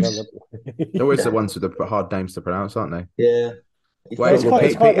 They're always the ones with the hard names to pronounce, aren't they? Yeah. Well, it's quite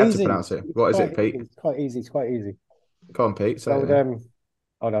Pete had easy. to pronounce it. What is it, Pete? It's quite easy. Come on, Pete. So,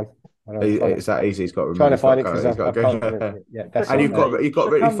 hold on. It's that easy. He's got to trying to find it because he's got to go. Yeah, and you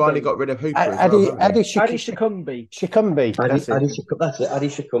finally got rid of Hooper. Addy Shikumbi. That's it. Addy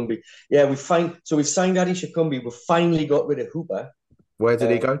Shikumbi. Yeah, we've signed Addy Shikumbi. We've finally got rid of Hooper. Where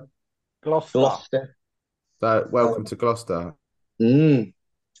did he go? Gloucester. So, welcome to Gloucester.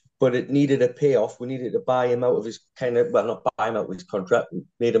 But it needed a payoff. We needed to buy him out of his not buy him out of his contract. We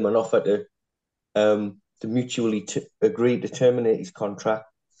made him an offer to mutually agree to terminate his contract.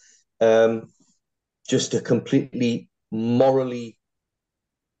 Just a completely morally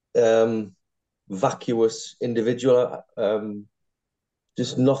vacuous individual.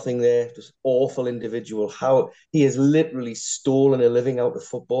 Just nothing there. Just awful individual. How he has literally stolen a living out of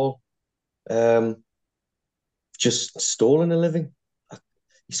football. Just stolen a living.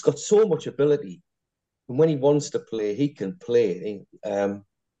 He's got so much ability, and when he wants to play, he can play.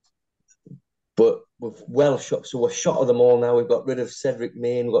 But we've so we're shot of them all now. We've got rid of Cedric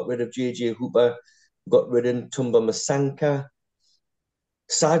Main, we've got rid of JJ Hooper, we've got rid of Tumba Masanka.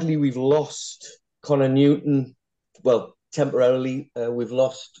 Sadly, we've lost Connor Newton. Well, temporarily, we've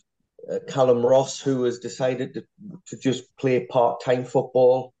lost Callum Ross, who has decided to just play part-time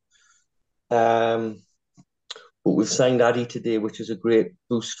football. But we've signed Addy today, which is a great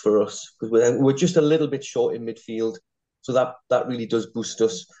boost for us because we're just a little bit short in midfield. So that really does boost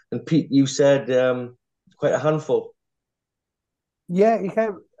us. And Pete, you said quite a handful. Yeah, he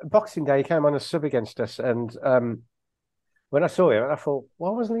came Boxing Day. He came on a sub against us, and when I saw him, I thought,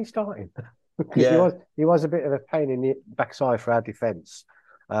 why wasn't he starting? Because he was a bit of a pain in the backside for our defence.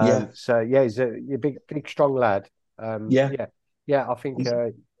 So he's a big strong lad. I think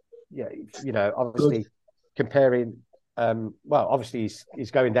obviously. Good. Comparing, obviously he's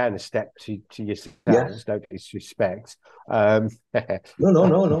going down a step to yourselves. Don't disrespect. No.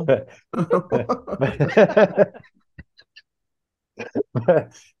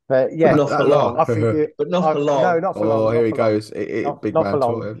 But yeah, not for long. I think but not for long. No, not for long. Oh, here he goes. Big man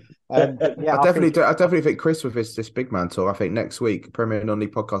talk. I definitely think Chris with this big man talk. I think next week Premier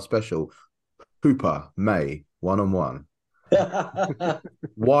Non-League podcast special. Hooper May 1-on-1.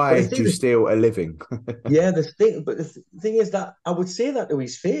 Why do you steal a living? But the thing is that I would say that to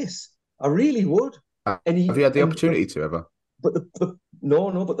his face. I really would. Have you had the opportunity to ever? But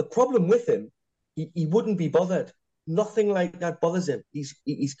no. But the problem with him, he wouldn't be bothered. Nothing like that bothers him.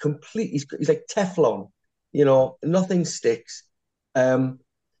 He's complete. He's like Teflon. Nothing sticks. I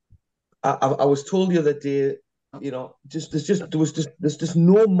was told the other day, there's just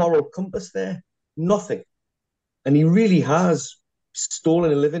no moral compass there. Nothing. And he really has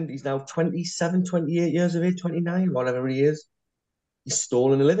stolen a living. He's now 27, 28 years of age, 29, whatever he is. He's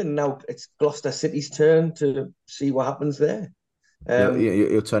stolen a living. Now it's Gloucester City's turn to see what happens there.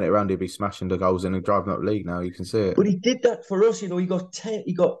 He'll turn it around. He'll be smashing the goals in and driving up league now. You can see it. But he did that for us. He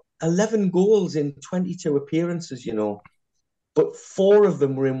got 11 goals in 22 appearances, but 4 of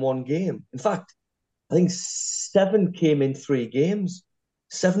them were in one game. In fact, I think 7 came in 3 games.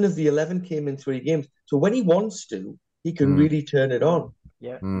 7 of the 11 came in 3 games. So when he wants to, he can really turn it on.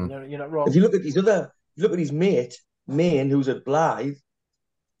 Yeah, you're not wrong. If you look at his mate, Main, who's at Blythe,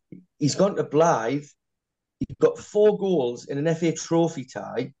 he's gone to Blythe. He's got 4 goals in an FA Trophy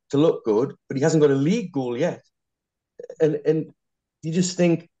tie, to look good, but he hasn't got a league goal yet. And you just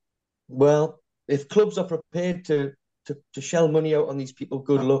think, well, if clubs are prepared to shell money out on these people,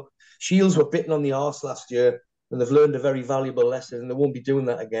 good luck. Shields were bitten on the arse last year, and they've learned a very valuable lesson, and they won't be doing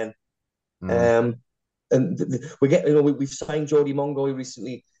that again. We get, we've signed Jody Mongoy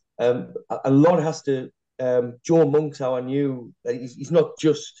recently. A lot has to. Joe Monk's our new. He's not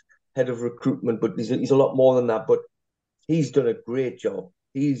just head of recruitment, but he's a lot more than that. But he's done a great job.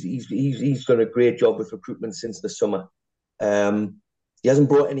 He's done a great job with recruitment since the summer. He hasn't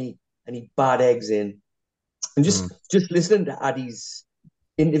brought any bad eggs in. And just listening to Addy's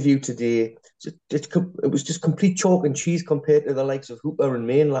interview today, it was just complete chalk and cheese compared to the likes of Hooper and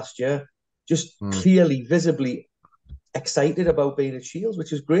Main last year. Just clearly, visibly excited about being at Shields,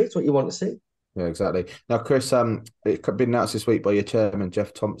 which is great. It's what you want to see. Yeah, exactly. Now, Chris, it's been announced this week by your chairman,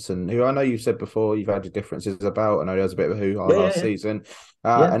 Jeff Thompson, who I know you've said before you've had your differences about. I know there was a bit of a hoo-ha last season.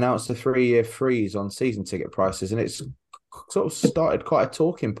 Announced a 3-year freeze on season ticket prices, and it's sort of started quite a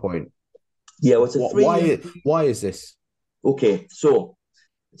talking point. Yeah, well, it's a 3-year freeze. Why is this? Okay, so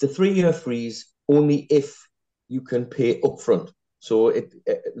it's a 3-year freeze only if you can pay upfront. So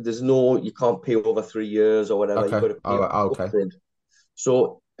there's no, you can't pay over 3 years or whatever. Okay. You've got to pay upfront.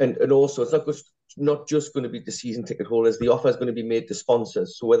 So and also it's not just going to be the season ticket holders. The offer is going to be made to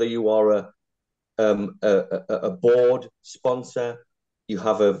sponsors. So whether you are a board sponsor, you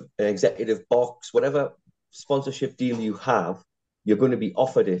have an executive box, whatever sponsorship deal you have, you're going to be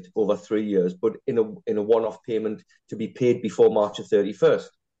offered it over 3 years, but in a one-off payment to be paid before March the 31st.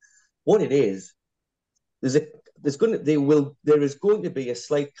 What it is, there is going to be a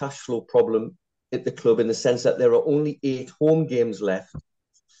slight cash flow problem at the club in the sense that there are only 8 home games left,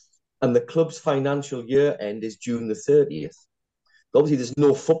 and the club's financial year end is June the 30th. Obviously, there's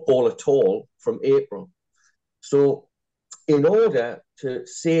no football at all from April. So in order to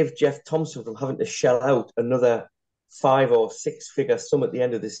save Jeff Thompson from having to shell out another 5 or 6 figure sum at the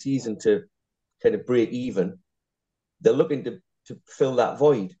end of the season to kind of break even, they're looking to fill that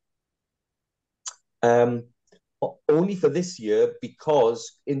void. Only for this year,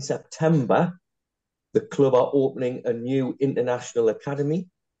 because in September, the club are opening a new international academy.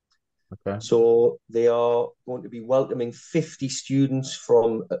 Okay. So they are going to be welcoming 50 students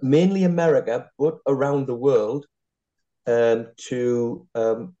from mainly America, but around the world, to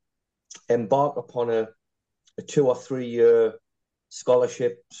embark upon a 2 or 3 year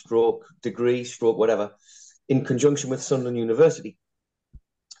scholarship stroke degree stroke whatever in conjunction with Sunderland University.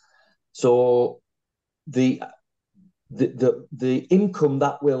 So the income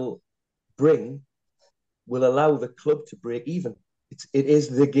that will bring will allow the club to break even. It is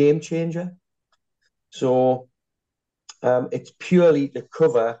the game changer. So it's purely to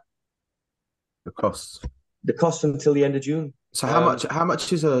cover the costs. The costs until the end of June. So how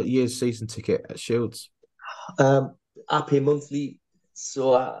much is a year's season ticket at Shields? I pay monthly.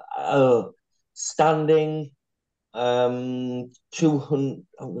 So standing 200.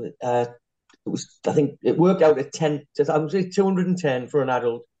 It was, I think it worked out at 10. I would say 210 for an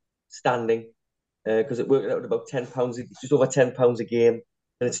adult standing, because it worked out at about £10, just over £10 a game,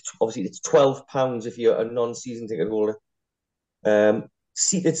 and it's £12 if you're a non-season ticket holder.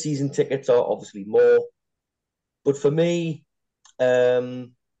 Seated season tickets are obviously more, but for me,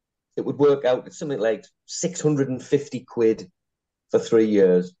 it would work out at something like 650 quid for 3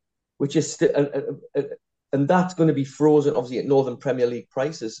 years, which is and that's going to be frozen obviously at Northern Premier League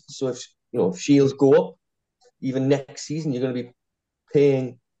prices. So if Shields go up even next season, you're going to be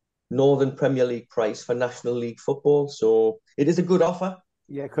paying Northern Premier League price for National League football. So it is a good offer.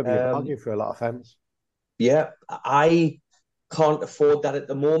 Yeah, it could be a value for a lot of fans. Yeah, I can't afford that at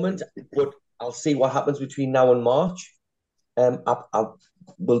the moment, but I'll see what happens between now and March. I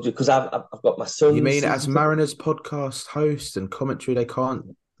will do, because I've got my son. You mean as Mariners podcast host and commentary, they can't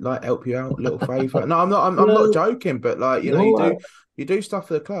help you out, little favour? No, I'm not joking, but you do stuff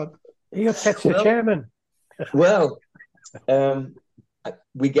for the club. You're the chairman. Well,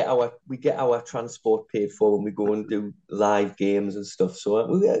 we get our transport paid for when we go and do live games and stuff, so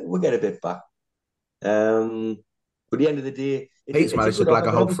we get a bit back. But at the end of the day, Pete's managed to blag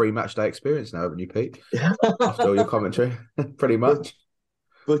a whole free match day experience now, haven't you, Pete? After all your commentary, pretty much.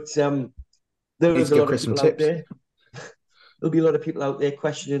 But there is a lot of people out there. There'll be a lot of people out there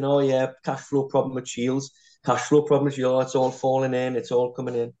questioning, oh yeah, cash flow problem with Shields, cash flow problem with Shields, it's all falling in, it's all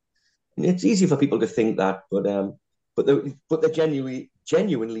coming in. And it's easy for people to think that, but there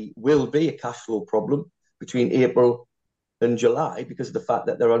genuinely will be a cash flow problem between April and July because of the fact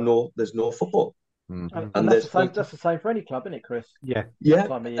that there's no football. And that's the same. That's the same for any club, isn't it, Chris? Yeah.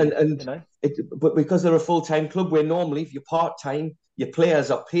 Time of year, and you know, but because they're a full-time club, where normally if you're part-time, your players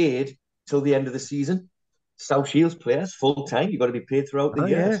are paid till the end of the season. South Shields players full-time, you've got to be paid throughout the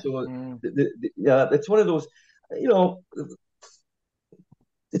year. So it's one of those,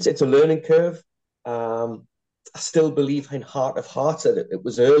 it's a learning curve. I still believe in heart of hearts that it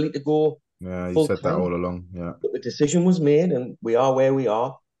was early to go. Yeah, you said that all along. Yeah, but the decision was made, and we are where we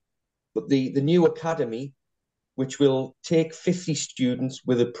are. But the new academy, which will take 50 students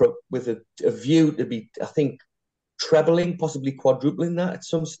with a view to be, I think, trebling, possibly quadrupling that at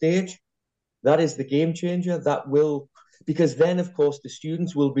some stage, that is the game changer. That will, because then, of course, the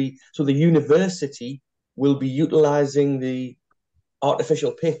students will be, so the university will be utilizing the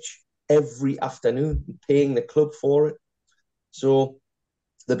artificial pitch every afternoon, paying the club for it. So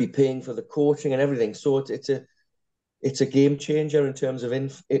they'll be paying for the coaching and everything. So it's a game changer in terms of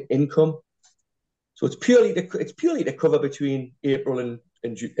income. So it's purely to cover between April and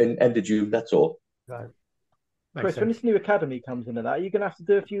end of June. That's all. Right. Chris, when this new academy comes into that, are you going to have to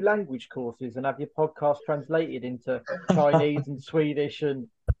do a few language courses and have your podcast translated into Chinese and Swedish and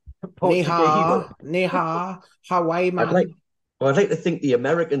Portuguese? Ni hao, Hawaii, man. I'd like to think the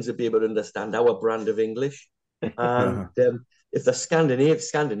Americans would be able to understand our brand of English. And if the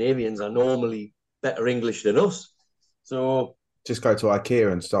Scandinavians are normally better English than us. So just go to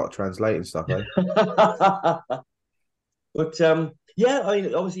IKEA and start translating stuff, eh? But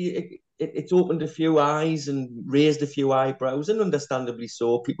obviously it's opened a few eyes and raised a few eyebrows, and understandably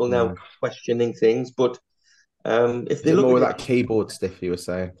so. People now questioning things, but if they look more of that keyboard stuff you were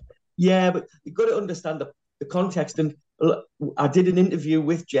saying, but you've got to understand the context. And I did an interview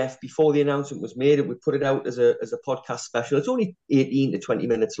with Jeff before the announcement was made, and we put it out as a podcast special. It's only 18 to 20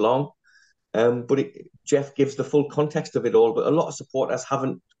 minutes long, but Jeff gives the full context of it all. But a lot of supporters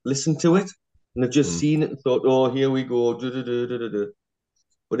haven't listened to it, and they've just seen it and thought, "Oh, here we go."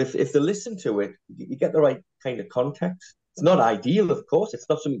 But if they listen to it, you get the right kind of context. It's not ideal, of course. It's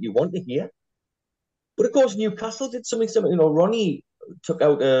not something you want to hear. But of course, Newcastle did something similar. Ronnie took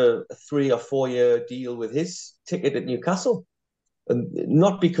out a 3 or 4 year deal with his ticket at Newcastle, and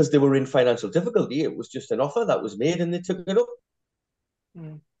not because they were in financial difficulty. It was just an offer that was made, and they took it up.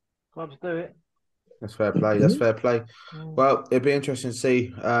 Clubs do it. That's fair play. That's fair play. Well, it'd be interesting to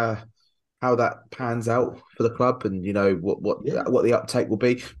see how that pans out for the club, and what the uptake will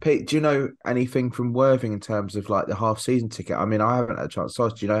be. Pete, do you know anything from Worthing in terms of like the half season ticket? I mean, I haven't had a chance to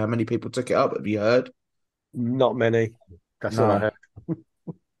ask. Do you know how many people took it up? Have you heard? Not many. That's all I heard.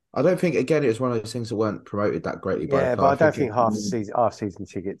 I don't think. Again, it was one of those things that weren't promoted that greatly. Yeah, but I don't think half season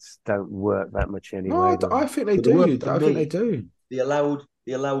tickets don't work that much anyway. No, I think they do. I think they do. They allowed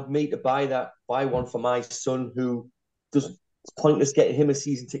me to buy one for my son, who doesn't. It's pointless getting him a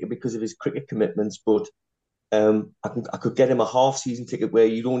season ticket because of his cricket commitments, but I could get him a half season ticket where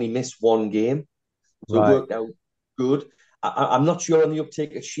you'd only miss one game. So It worked out good. I'm not sure on the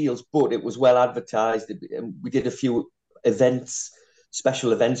uptake at Shields, but it was well advertised. We did a few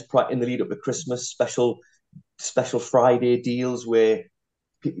special events in the lead up to Christmas, special Friday deals where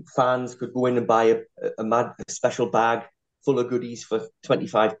fans could go in and buy a special bag full of goodies for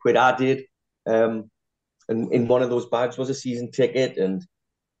 25 quid. I did. And in one of those bags was a season ticket, and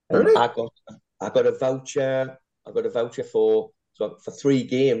really? I got a voucher. I got a voucher for 3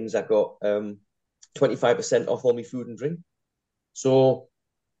 games. I got 25% off all my food and drink. So,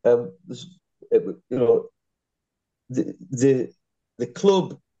 the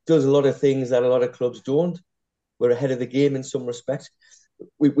club does a lot of things that a lot of clubs don't. We're ahead of the game in some respects.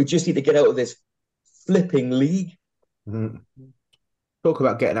 We just need to get out of this flipping league. Mm-hmm. Talk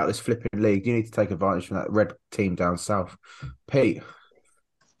about getting out of this flipping league. You need to take advantage from that red team down south. Pete,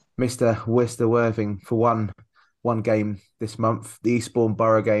 Mr. Worthing for one game this month, the Eastbourne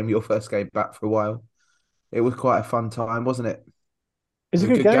Borough game, your first game back for a while. It was quite a fun time, wasn't it? It was a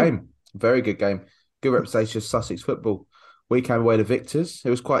good game. Very good game. Good reputation of Sussex football. We came away the victors.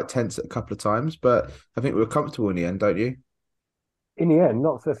 It was quite tense at a couple of times, but I think we were comfortable in the end, don't you? In the end,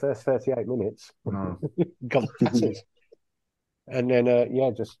 not for the first 38 minutes. No. Got battered. And then,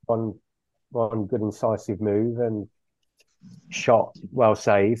 just one good incisive move and shot well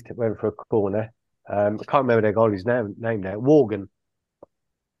saved. Went for a corner. I can't remember their goalie's name now. Morgan.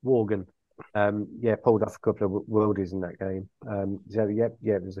 Pulled off a couple of worldies in that game.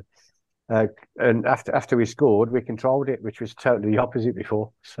 It was. And after we scored, we controlled it, which was totally the opposite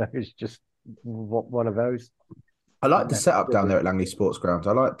before. So it was just one of those. I like the setup down there at Langley Sports Ground.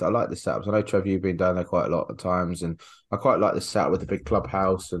 I like the setups. I know, Trevor, you've been down there quite a lot of times, and I quite like the setup with the big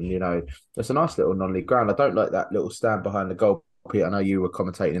clubhouse, and it's a nice little non-league ground. I don't like that little stand behind the goal Pete, I know you were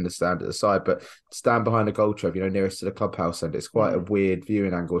commentating in the stand at the side, but stand behind the goal, Trev, nearest to the clubhouse end. It's quite a weird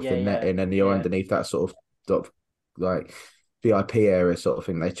viewing angle with the net in, and you're underneath that sort of like VIP area sort of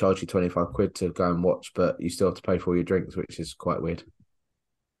thing. They charge you 25 quid to go and watch, but you still have to pay for all your drinks, which is quite weird.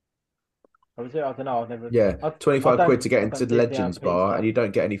 I don't know. I've never. Yeah, 25 quid to get into the Legends bar, and you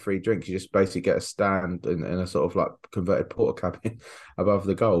don't get any free drinks. You just basically get a stand in a sort of like converted porta cabin above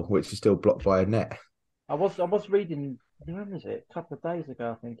the goal, which is still blocked by a net. I was reading. When was it? A couple of days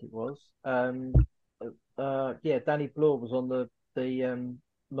ago, I think it was. Danny Bloor was on the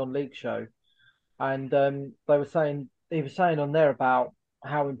non-league show, and he was saying on there about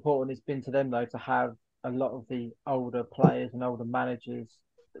how important it's been to them though to have a lot of the older players and older managers,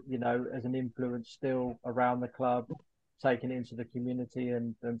 as an influence still around the club, taking it into the community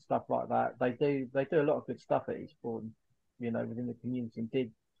and stuff like that. They do a lot of good stuff at Eastbourne, within the community, and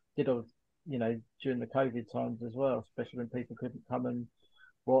did all, during the COVID times as well, especially when people couldn't come and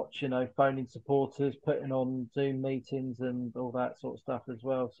watch, phoning supporters, putting on Zoom meetings and all that sort of stuff as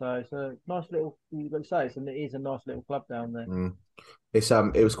well. So it's a nice little, it is a nice little club down there.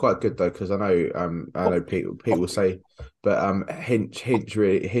 It was quite good though, because I know Pete will say, but Hinch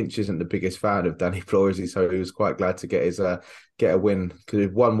isn't the biggest fan of Danny Bloor, is he? So he was quite glad to get a win, because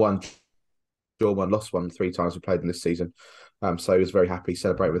we've won one, draw one, lost one 3 times we played in this season. So he was very happy,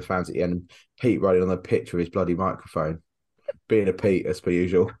 celebrating with fans at the end. And Pete running on the pitch with his bloody microphone, being a Pete as per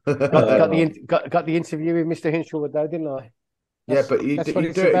usual. got the interview with Mr. Hinshaw though, didn't I? But you do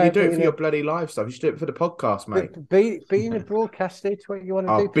it for your bloody live stuff. You should do it for the podcast, mate. Being a broadcaster, it's what you want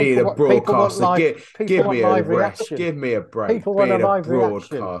to do. Being a broadcaster, give me a rest. Give me a break. People want a live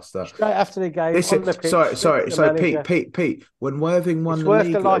broadcaster. Reaction. Straight after the game. Listen, sorry. So Pete, when Worthing won the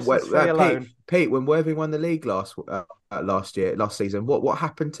league, Pete, when Worthing won the league last season, what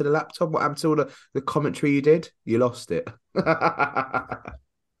happened to the laptop? What happened to all the commentary you did? You lost it. Yeah,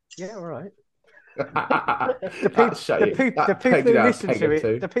 all right. The people who listen to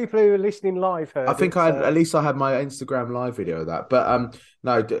it, the people who are listening live heard. I think at least I had my Instagram live video of that. But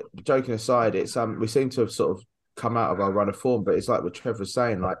no, joking aside, it's we seem to have sort of come out of our run of form. But it's like what Trevor was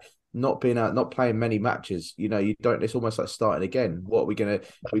saying, like not playing many matches. You don't. It's almost like starting again. What are we gonna?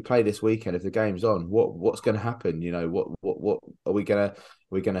 We play this weekend if the game's on. What's going to happen? What are we gonna?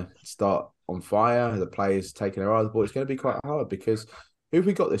 We're gonna start on fire. The players taking their eyes, but it's going to be quite hard because. Who have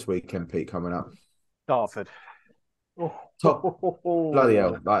we got this weekend, Pete, coming up? Dartford. Bloody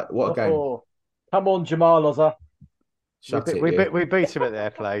hell. Like, what a game. Come on, Jamal Oza. We beat him at their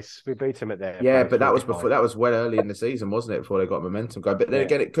place. We beat him at their place. Yeah, but that was before. That was well early in the season, wasn't it? Before they got momentum going. But then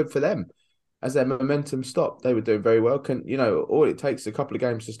again, it could for them. As their momentum stopped, they were doing very well. All it takes is a couple of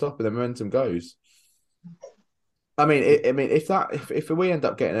games to stop and the momentum goes. I mean, if we end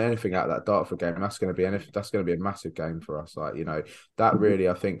up getting anything out of that Dartford game, that's going to be a massive game for us. Like, that really,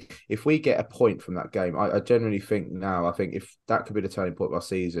 I think, if we get a point from that game, I generally think now, I think if that could be the turning point of our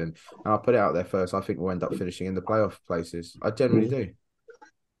season, and I'll put it out there first, I think we'll end up finishing in the playoff places. I generally do.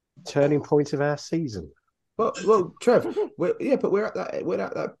 Turning point of our season. Well, Trev, we're at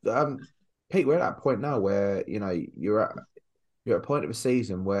that. Pete, we're at that point now where you're at a point of a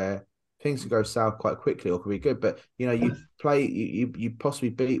season where. Things could go south quite quickly or could be good, but you play, you possibly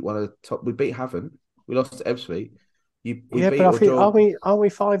beat one of the top. We beat Havant, we lost to Ebbsfleet. But I think are we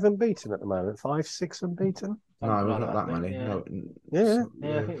 5 unbeaten at the moment? 5, 6 unbeaten? No, we're not that many. Yeah, I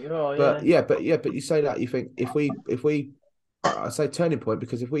think you are. But you say that you think if we, I say turning point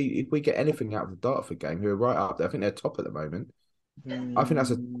because if we get anything out of the Dartford game, who are right up there, I think they're top at the moment. I think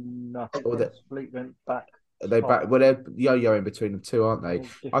that's Fleet went back. They're yo-yoing between them two, aren't they?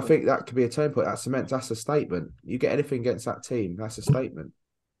 I think that could be a turning point. That's a statement. You get anything against that team, that's a statement.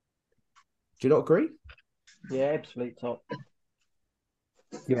 Do you not agree? Yeah, Ebbsfleet top.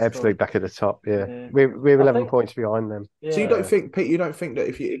 Yeah, Ebbsfleet back at the top. Yeah. We're 11 points behind them. Yeah. So you don't think, Pete? You don't think that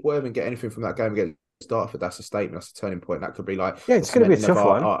if Worthing get anything from that game against Dartford, that's a statement, that's a turning point. That could be like it's going to be a tough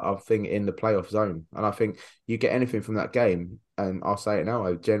one. I think in the playoff zone, and I think you get anything from that game. And I'll say it now,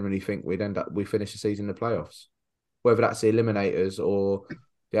 I generally think we finish the season in the playoffs. Whether that's the eliminators or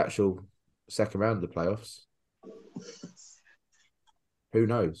the actual second round of the playoffs. Who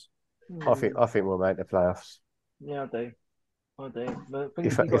knows? I think we'll make the playoffs. Yeah, I do. But I'd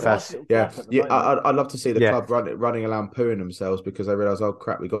love to see the club running around pooing themselves because they realise, oh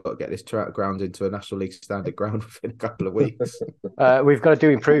crap, we've got to get this ground into a National League standard ground within a couple of weeks. We've got to do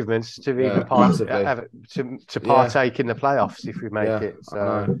improvements to be to partake in the playoffs if we make it.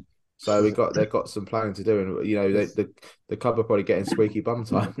 So they've got some planning to do, and the club are probably getting squeaky bum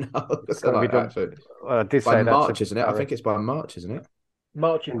time now. I did say by March, isn't it? I think it's by March, isn't it?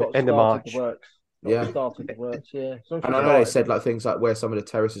 March, you've got end of March. The works. Yeah. Started the works, yeah. And I know they said like things like where some of the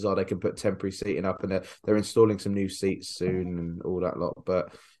terraces are, they can put temporary seating up, and they're installing some new seats soon and all that lot.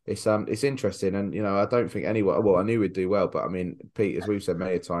 But it's interesting, and I don't think anyone. Well, I knew we'd do well, but I mean, Pete, as we've said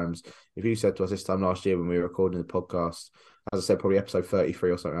many times, if you said to us this time last year when we were recording the podcast, as I said, probably episode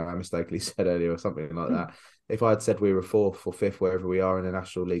 33 or something I mistakenly said earlier or something like that. If I had said we were fourth or fifth, wherever we are in the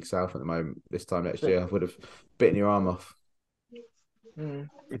National League South at the moment, this time next year, I would have bitten your arm off.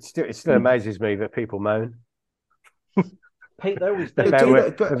 It still amazes me that people moan. Pete, they always do.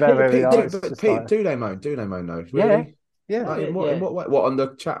 Pete, do they moan? Do they moan though? Really? Yeah. Like, in what way? What, on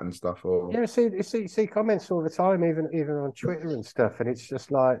the chat and stuff? Or yeah, see comments all the time, even on Twitter and stuff, and it's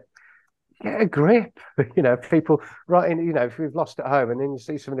just like, get a grip. People writing, if we've lost at home, and then you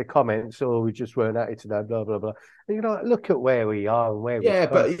see some of the comments, we just weren't at it today, blah blah blah. And look at where we are and where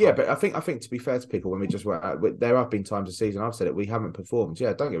but I think to be fair to people, when we just were, there have been times this season I've said it, we haven't performed.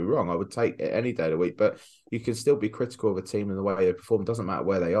 Yeah, don't get me wrong, I would take it any day of the week, but you can still be critical of a team and the way they perform. Doesn't matter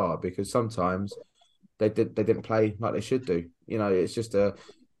where they are, because sometimes they didn't play like they should do. It's just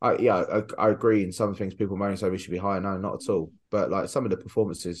I agree in some things. People moan and say we should be higher. No, not at all. But like some of the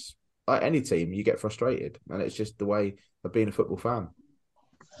performances, like any team, you get frustrated, and it's just the way of being a football fan.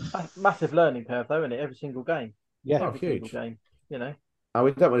 Massive learning curve, though, isn't it? Every single game. Yeah, every huge. Single game. And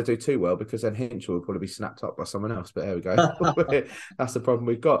we don't want to do too well, because then Hinch will probably be snapped up by someone else. But there we go. That's the problem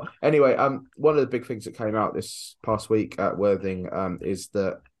we've got. Anyway, one of the big things that came out this past week at Worthing is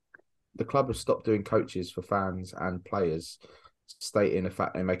that the club has stopped doing coaches for fans and players, stating the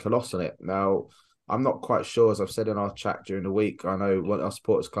fact they make a loss on it. Now, I'm not quite sure, as I've said in our chat during the week, I know what our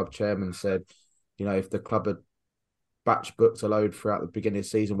supporters club chairman said, if the club had batch booked a load throughout the beginning of the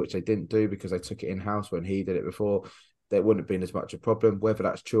season, which they didn't do because they took it in-house when he did it before, there wouldn't have been as much a problem, whether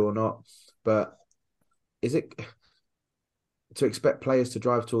that's true or not. But is it to expect players to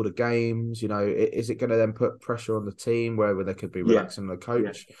drive to all the games? Is it going to then put pressure on the team where they could be relaxing the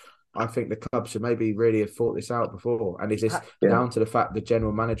coach? Yeah. I think the club should maybe really have thought this out before. And is this down to the fact the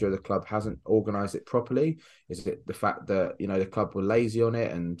general manager of the club hasn't organised it properly? Is it the fact that, the club were lazy on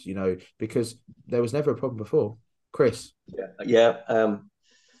it? And, because there was never a problem before. Chris?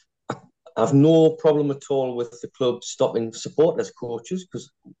 I've no problem at all with the club stopping supporters coaches, because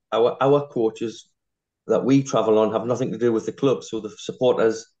our coaches that we travel on have nothing to do with the club. So the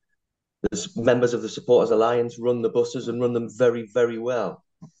supporters, the members of the Supporters Alliance run the buses and run them very, very well.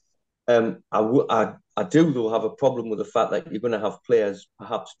 I do, though, have a problem with the fact that you're going to have players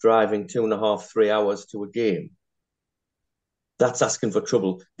perhaps driving 2.5, 3 hours to a game. That's asking for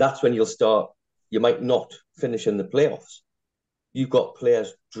trouble. That's when you might not finish in the playoffs. You've got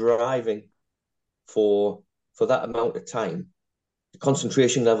players driving for that amount of time. The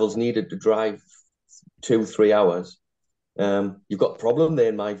concentration levels needed to drive 2-3 hours. You've got a problem there,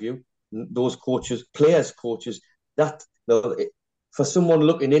 in my view. Those coaches, for someone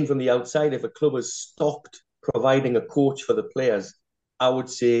looking in from the outside, if a club has stopped providing a coach for the players, I would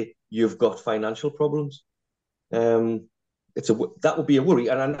say you've got financial problems. That would be a worry,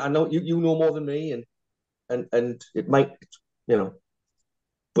 and I know you know more than me, and it might,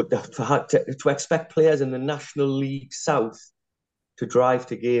 but to expect players in the National League South to drive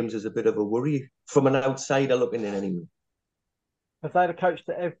to games is a bit of a worry from an outsider looking in, anyway. Have they had a coach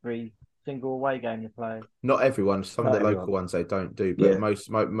to every single away game you play? Not everyone. Some of the local ones they don't do, but most,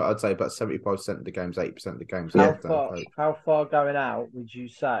 I'd say about 75% of the games, 80% of the games. How far going out would you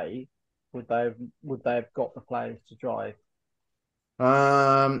say would they have got the players to drive?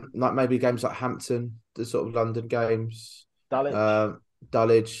 Like maybe games like Hampton, the sort of London games.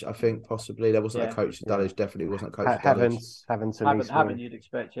 Dulwich, I think possibly there wasn't a coach at Dulwich. Definitely wasn't a coach at Dulwich. Haven't you'd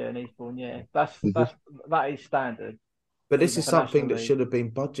expect, in Eastbourne, that is standard. But this is something that should have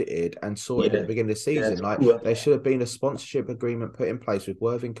been budgeted and sorted at the beginning of the season. There should have been a sponsorship agreement put in place with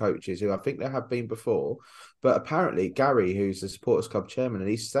Worthing coaches, who I think there have been before. But apparently, Gary, who's the Supporters Club chairman, and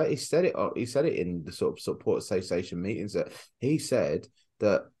he said it in the sort of Supporters Association meetings, that he said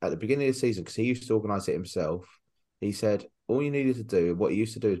that at the beginning of the season, because he used to organise it himself, he said all you needed to do, what he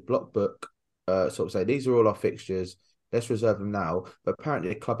used to do, is block book, sort of say these are all our fixtures. Let's reserve them now. But apparently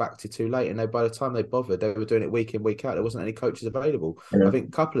the club acted too late, and by the time they bothered, they were doing it week in, week out. There wasn't any coaches available. Yeah. I think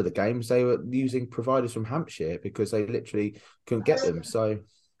a couple of the games they were using providers from Hampshire because they literally couldn't get them. So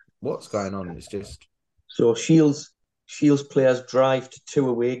what's going on? It's just... So Shields players drive to 2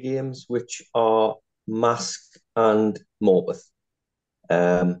 away games, which are Mask and Morpeth.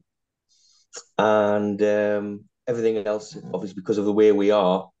 And everything else, obviously, because of the way we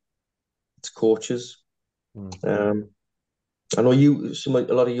are, it's coaches. Mm-hmm. I know a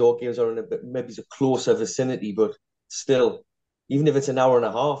lot of your games are in maybe it's a closer vicinity, but still, even if it's an hour and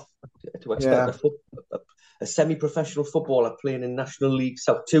a half, to expect a semi-professional footballer playing in National League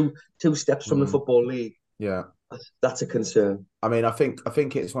South, two steps from the Football League. Yeah. That's a concern. I mean, I think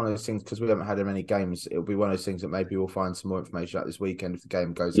it's one of those things, because we haven't had many games. It'll be one of those things that maybe we'll find some more information out this weekend if the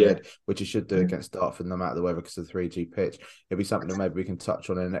game goes ahead, which it should do against Dartford, no matter the weather, because of the 3G pitch. It'll be something that maybe we can touch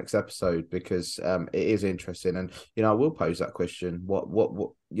on in the next episode, because it is interesting. And I will pose that question: what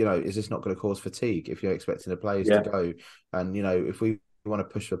is this not going to cause fatigue if you're expecting the players to go? And if we want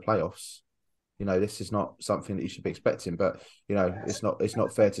to push for playoffs, this is not something that you should be expecting, but it's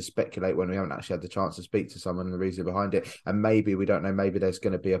not fair to speculate when we haven't actually had the chance to speak to someone and the reason behind it. And maybe we don't know, maybe there's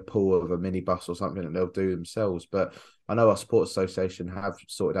going to be a pool of a minibus or something that they'll do themselves. But I know our sports association have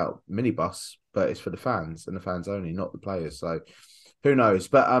sorted out minibus, but it's for the fans and the fans only, not the players. So who knows?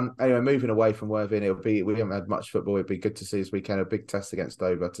 But anyway, moving away from Worthing, we haven't had much football. It'd be good to see this weekend a big test against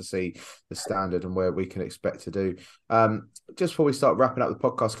Dover to see the standard and where we can expect to do. Just before we start wrapping up the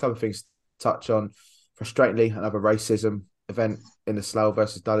podcast, a couple of things touch on. Frustratingly, another racism event in the Slough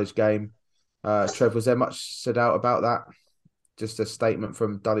versus Dulwich game. Trev, was there much said out about that? Just a statement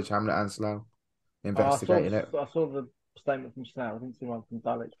from Dulwich Hamlet and Slough investigating it. I saw the statement from Slough. I didn't see one from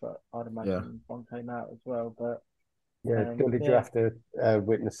Dulwich, but I'd imagine one came out as well. But did you have to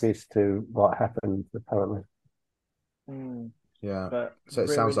witnesses to what happened apparently? Yeah, but so it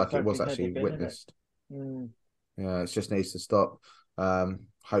sounds like it was actually witnessed. Yeah, it just needs to stop.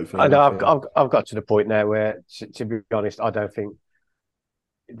 Hopefully, I know I've got to the point now where, to be honest, I don't think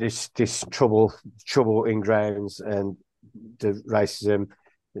this trouble in grounds and the racism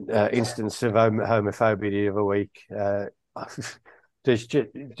instance of homophobia the other week. There's just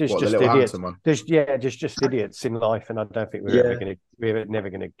idiots. There's just idiots in life, and I don't think we're never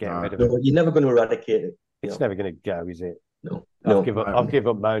going to get rid of it. You're never going to eradicate it. It's never going to go, is it? No. I've given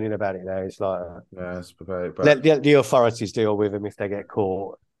up moaning about it now. It's like it's very, let the authorities deal with them if they get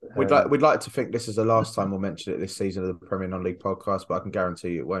caught. We'd like to think this is the last time we'll mention it this season of the Premier Non-League podcast, but I can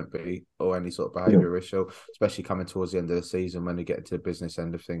guarantee you it won't be, or any sort of behaviour issue, especially coming towards the end of the season when we get to the business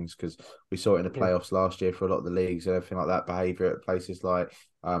end of things, because we saw it in the playoffs last year for a lot of the leagues and everything like that. Behaviour at places like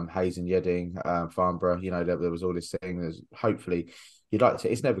Hayes and Yedding, Farnborough, there was all this thing. There's hopefully you'd like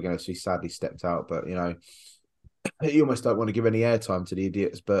to. It's never going to be sadly stepped out, but you almost don't want to give any airtime to the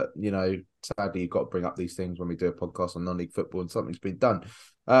idiots, but sadly you've got to bring up these things when we do a podcast on non-league football and something's been done.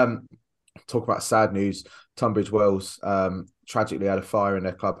 Talk about sad news. Tunbridge Wells tragically had a fire in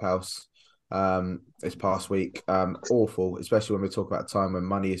their clubhouse this past week. Awful, especially when we talk about a time when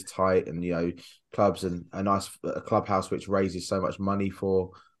money is tight and clubs and a clubhouse which raises so much money for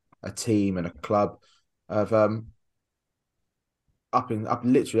a team and a club of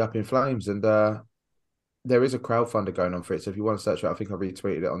literally up in flames. And there is a crowdfunder going on for it. So if you want to search it, I think I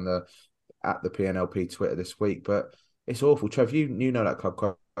retweeted it at the PNLP Twitter this week. But it's awful. Trev, you know that club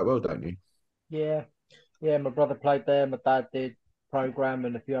quite well, don't you? Yeah. My brother played there. My dad did program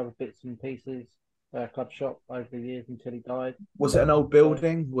and a few other bits and pieces. Club shop over the years until he died. Was it an old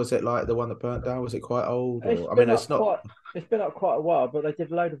building? Was it like the one that burnt down? Was it quite old? It's been up quite a while, but they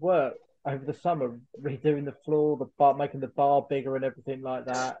did a load of work over the summer, redoing the floor, the bar, making the bar bigger and everything like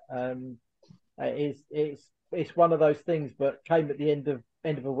that. It's one of those things, but came at the end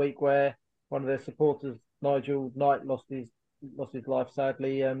of a week where one of their supporters, Nigel Knight, lost his life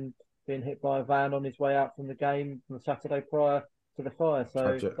sadly, being hit by a van on his way out from the game on the Saturday prior to the fire. So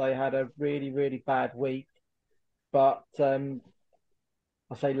tragic. They had a really, really bad week, but I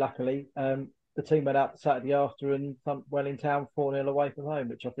say luckily, the team went out Saturday after and well in town 4-0 away from home,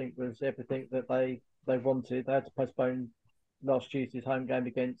 which I think was everything that they wanted. They had to postpone last Tuesday's home game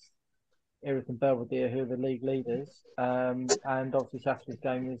against Erith and Belvedere, who are the league leaders, and obviously Saturday's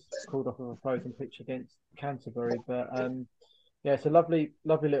game was called off of a frozen pitch against Canterbury. But it's a lovely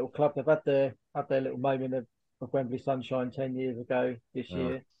little club. They've had their little moment of Wembley Sunshine 10 years ago this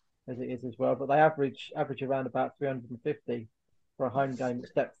year, as it is as well. But they average around about 350 for a home game at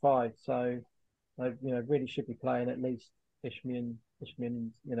Step 5. So they really should be playing at least Ishmian,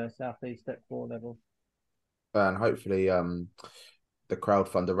 South East Step 4 level. And hopefully the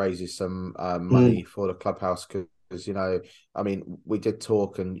crowdfunder raises some money for the clubhouse, because we did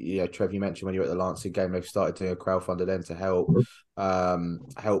talk, and Trev, you mentioned when you were at the Lancing game they've started doing a crowdfunder then to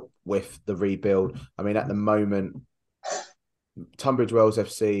help with the rebuild. At the moment, Tunbridge Wells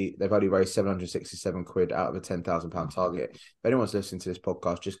FC, they've only raised £767 out of a £10,000 target. If anyone's listening to this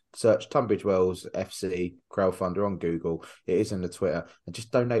podcast, just search Tunbridge Wells FC crowdfunder on Google. It is in the Twitter, and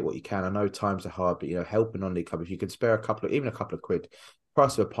just donate what you can. I know times are hard, but help a non-league club. If you could spare a couple of quid,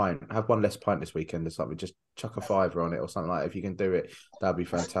 price of a pint, have one less pint this weekend or something. Just chuck a £5 on it or something like that. If you can do it, that'd be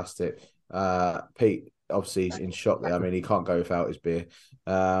fantastic. Pete, obviously, he's in shock there. I mean, he can't go without his beer.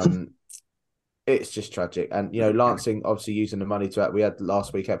 It's just tragic. And, Lancing, obviously, using the money to... We had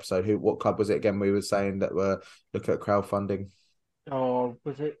last week episode. What club was it again we were saying that were looking at crowdfunding? Oh,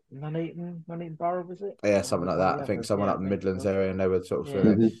 was it Nuneaton Borough, was it? Yeah, something like that. I think someone up in the Midlands area, and they were sort of...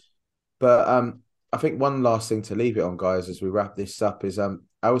 Mm-hmm. But I think one last thing to leave it on, guys, as we wrap this up is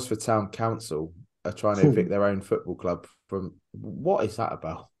Aylesford Town Council are trying to evict their own football club from... What is that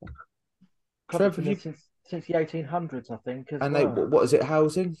about? Trevor, since the 1800s, I think. And what is it,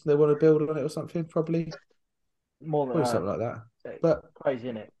 housing? They want to build on it or something, probably? More than something like that. But crazy,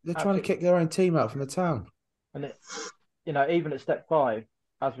 isn't it? They're trying to kick their own team out from the town. And it, even at step 5,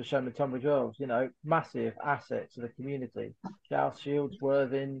 as was shown with Tunbridge Wells, massive asset to the community. South Shields,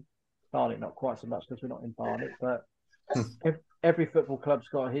 Worthing, Barnet, not quite so much because we're not in Barnet, but every football club's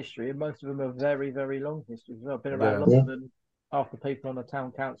got a history, and most of them are very, very long histories as well. Been around longer than half the people on the town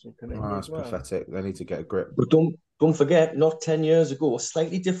council committee. That's pathetic. They need to get a grip. But don't forget, not 10 years ago, a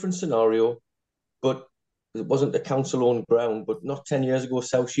slightly different scenario, but it wasn't the council-owned ground, but not 10 years ago,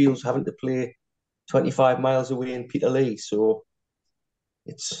 South Shields having to play 25 miles away in Peterlee. So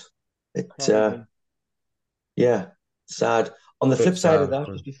it's sad. On the flip side of that,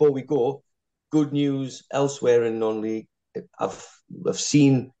 just before we go, good news elsewhere in non-league. I've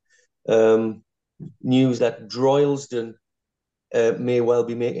seen news that Droylsden may well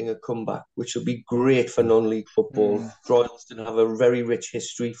be making a comeback, which will be great for non-league football. Droylsden have a very rich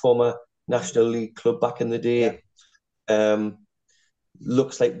history, former National League club back in the day.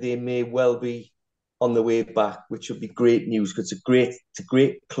 Looks like they may well be on the way back, which would be great news because it's a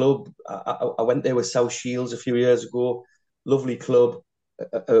great club. I went there with South Shields a few years ago. Lovely club,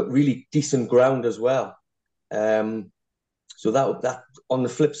 a really decent ground as well. So that on the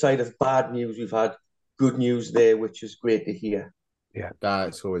flip side of bad news, we've had good news there, which is great to hear. Yeah,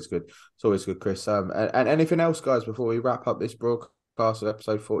 it's always good. It's always good, Chris. And anything else, guys, before we wrap up this broadcast of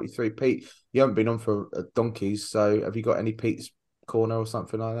episode 43? Pete, you haven't been on for donkeys, so have you got any Pete's Corner or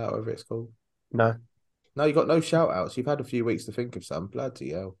something like that, whatever it's called? No, you got no shout-outs. You've had a few weeks to think of some.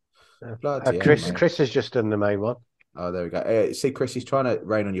 Bloody hell. Chris has just done the main one. Oh, there we go. See, Chris, he's trying to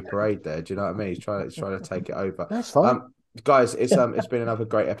rain on your parade there. Do you know what I mean? He's trying to take it over. That's fine. Guys, it's been another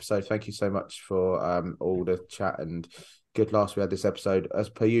great episode. Thank you so much for all the chat and good laughs we had this episode. As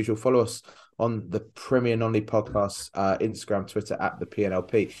per usual, follow us on the Premier Non-League Podcast, Instagram, Twitter @the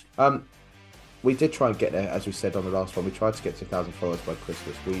PNLP. We did try and get there, as we said on the last one. We tried to get to 1,000 followers by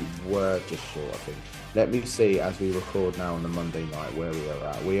Christmas. We were just short, I think. Let me see as we record now on the Monday night where we are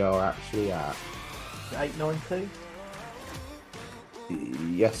at. We are actually at 892.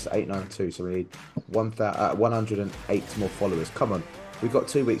 Yes, 892. So we need 108 more followers. Come on. We've got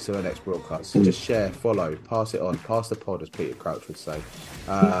 2 weeks to the next broadcast. So just share, follow, pass it on, pass the pod, as Peter Crouch would say.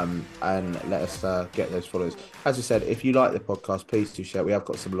 And let us get those followers. As I said, if you like the podcast, please do share. We have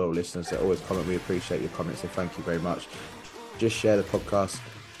got some loyal listeners that always comment. We appreciate your comments, so thank you very much. Just share the podcast.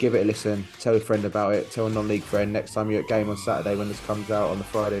 Give it a listen. Tell a friend about it. Tell a non-league friend. Next time you're at game on Saturday when this comes out on the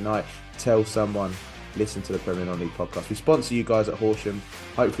Friday night, tell someone. Listen to the Premier Non-League Podcast. We sponsor you guys at Horsham.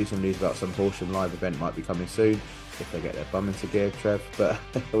 Hopefully some news about some Horsham live event might be coming soon if they get their bum into gear, Trev. But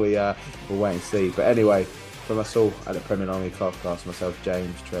we'll wait and see. But anyway, from us all at the Premier Non-League Podcast, myself,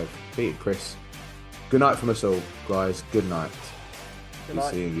 James, Trev, Pete and Chris, good night from us all, guys. Good night. Good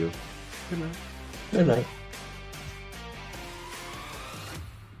night. Seeing you. Good night. Good night.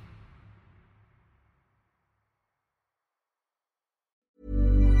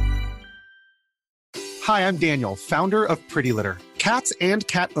 Hi, I'm Daniel, founder of Pretty Litter. Cats and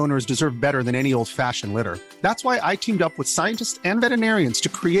cat owners deserve better than any old-fashioned litter. That's why I teamed up with scientists and veterinarians to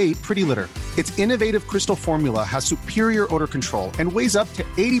create Pretty Litter. Its innovative crystal formula has superior odor control and weighs up to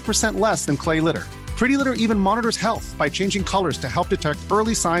 80% less than clay litter. Pretty Litter even monitors health by changing colors to help detect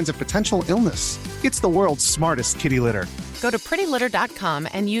early signs of potential illness. It's the world's smartest kitty litter. Go to prettylitter.com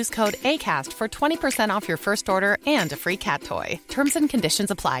and use code ACAST for 20% off your first order and a free cat toy. Terms and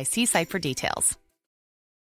conditions apply. See site for details.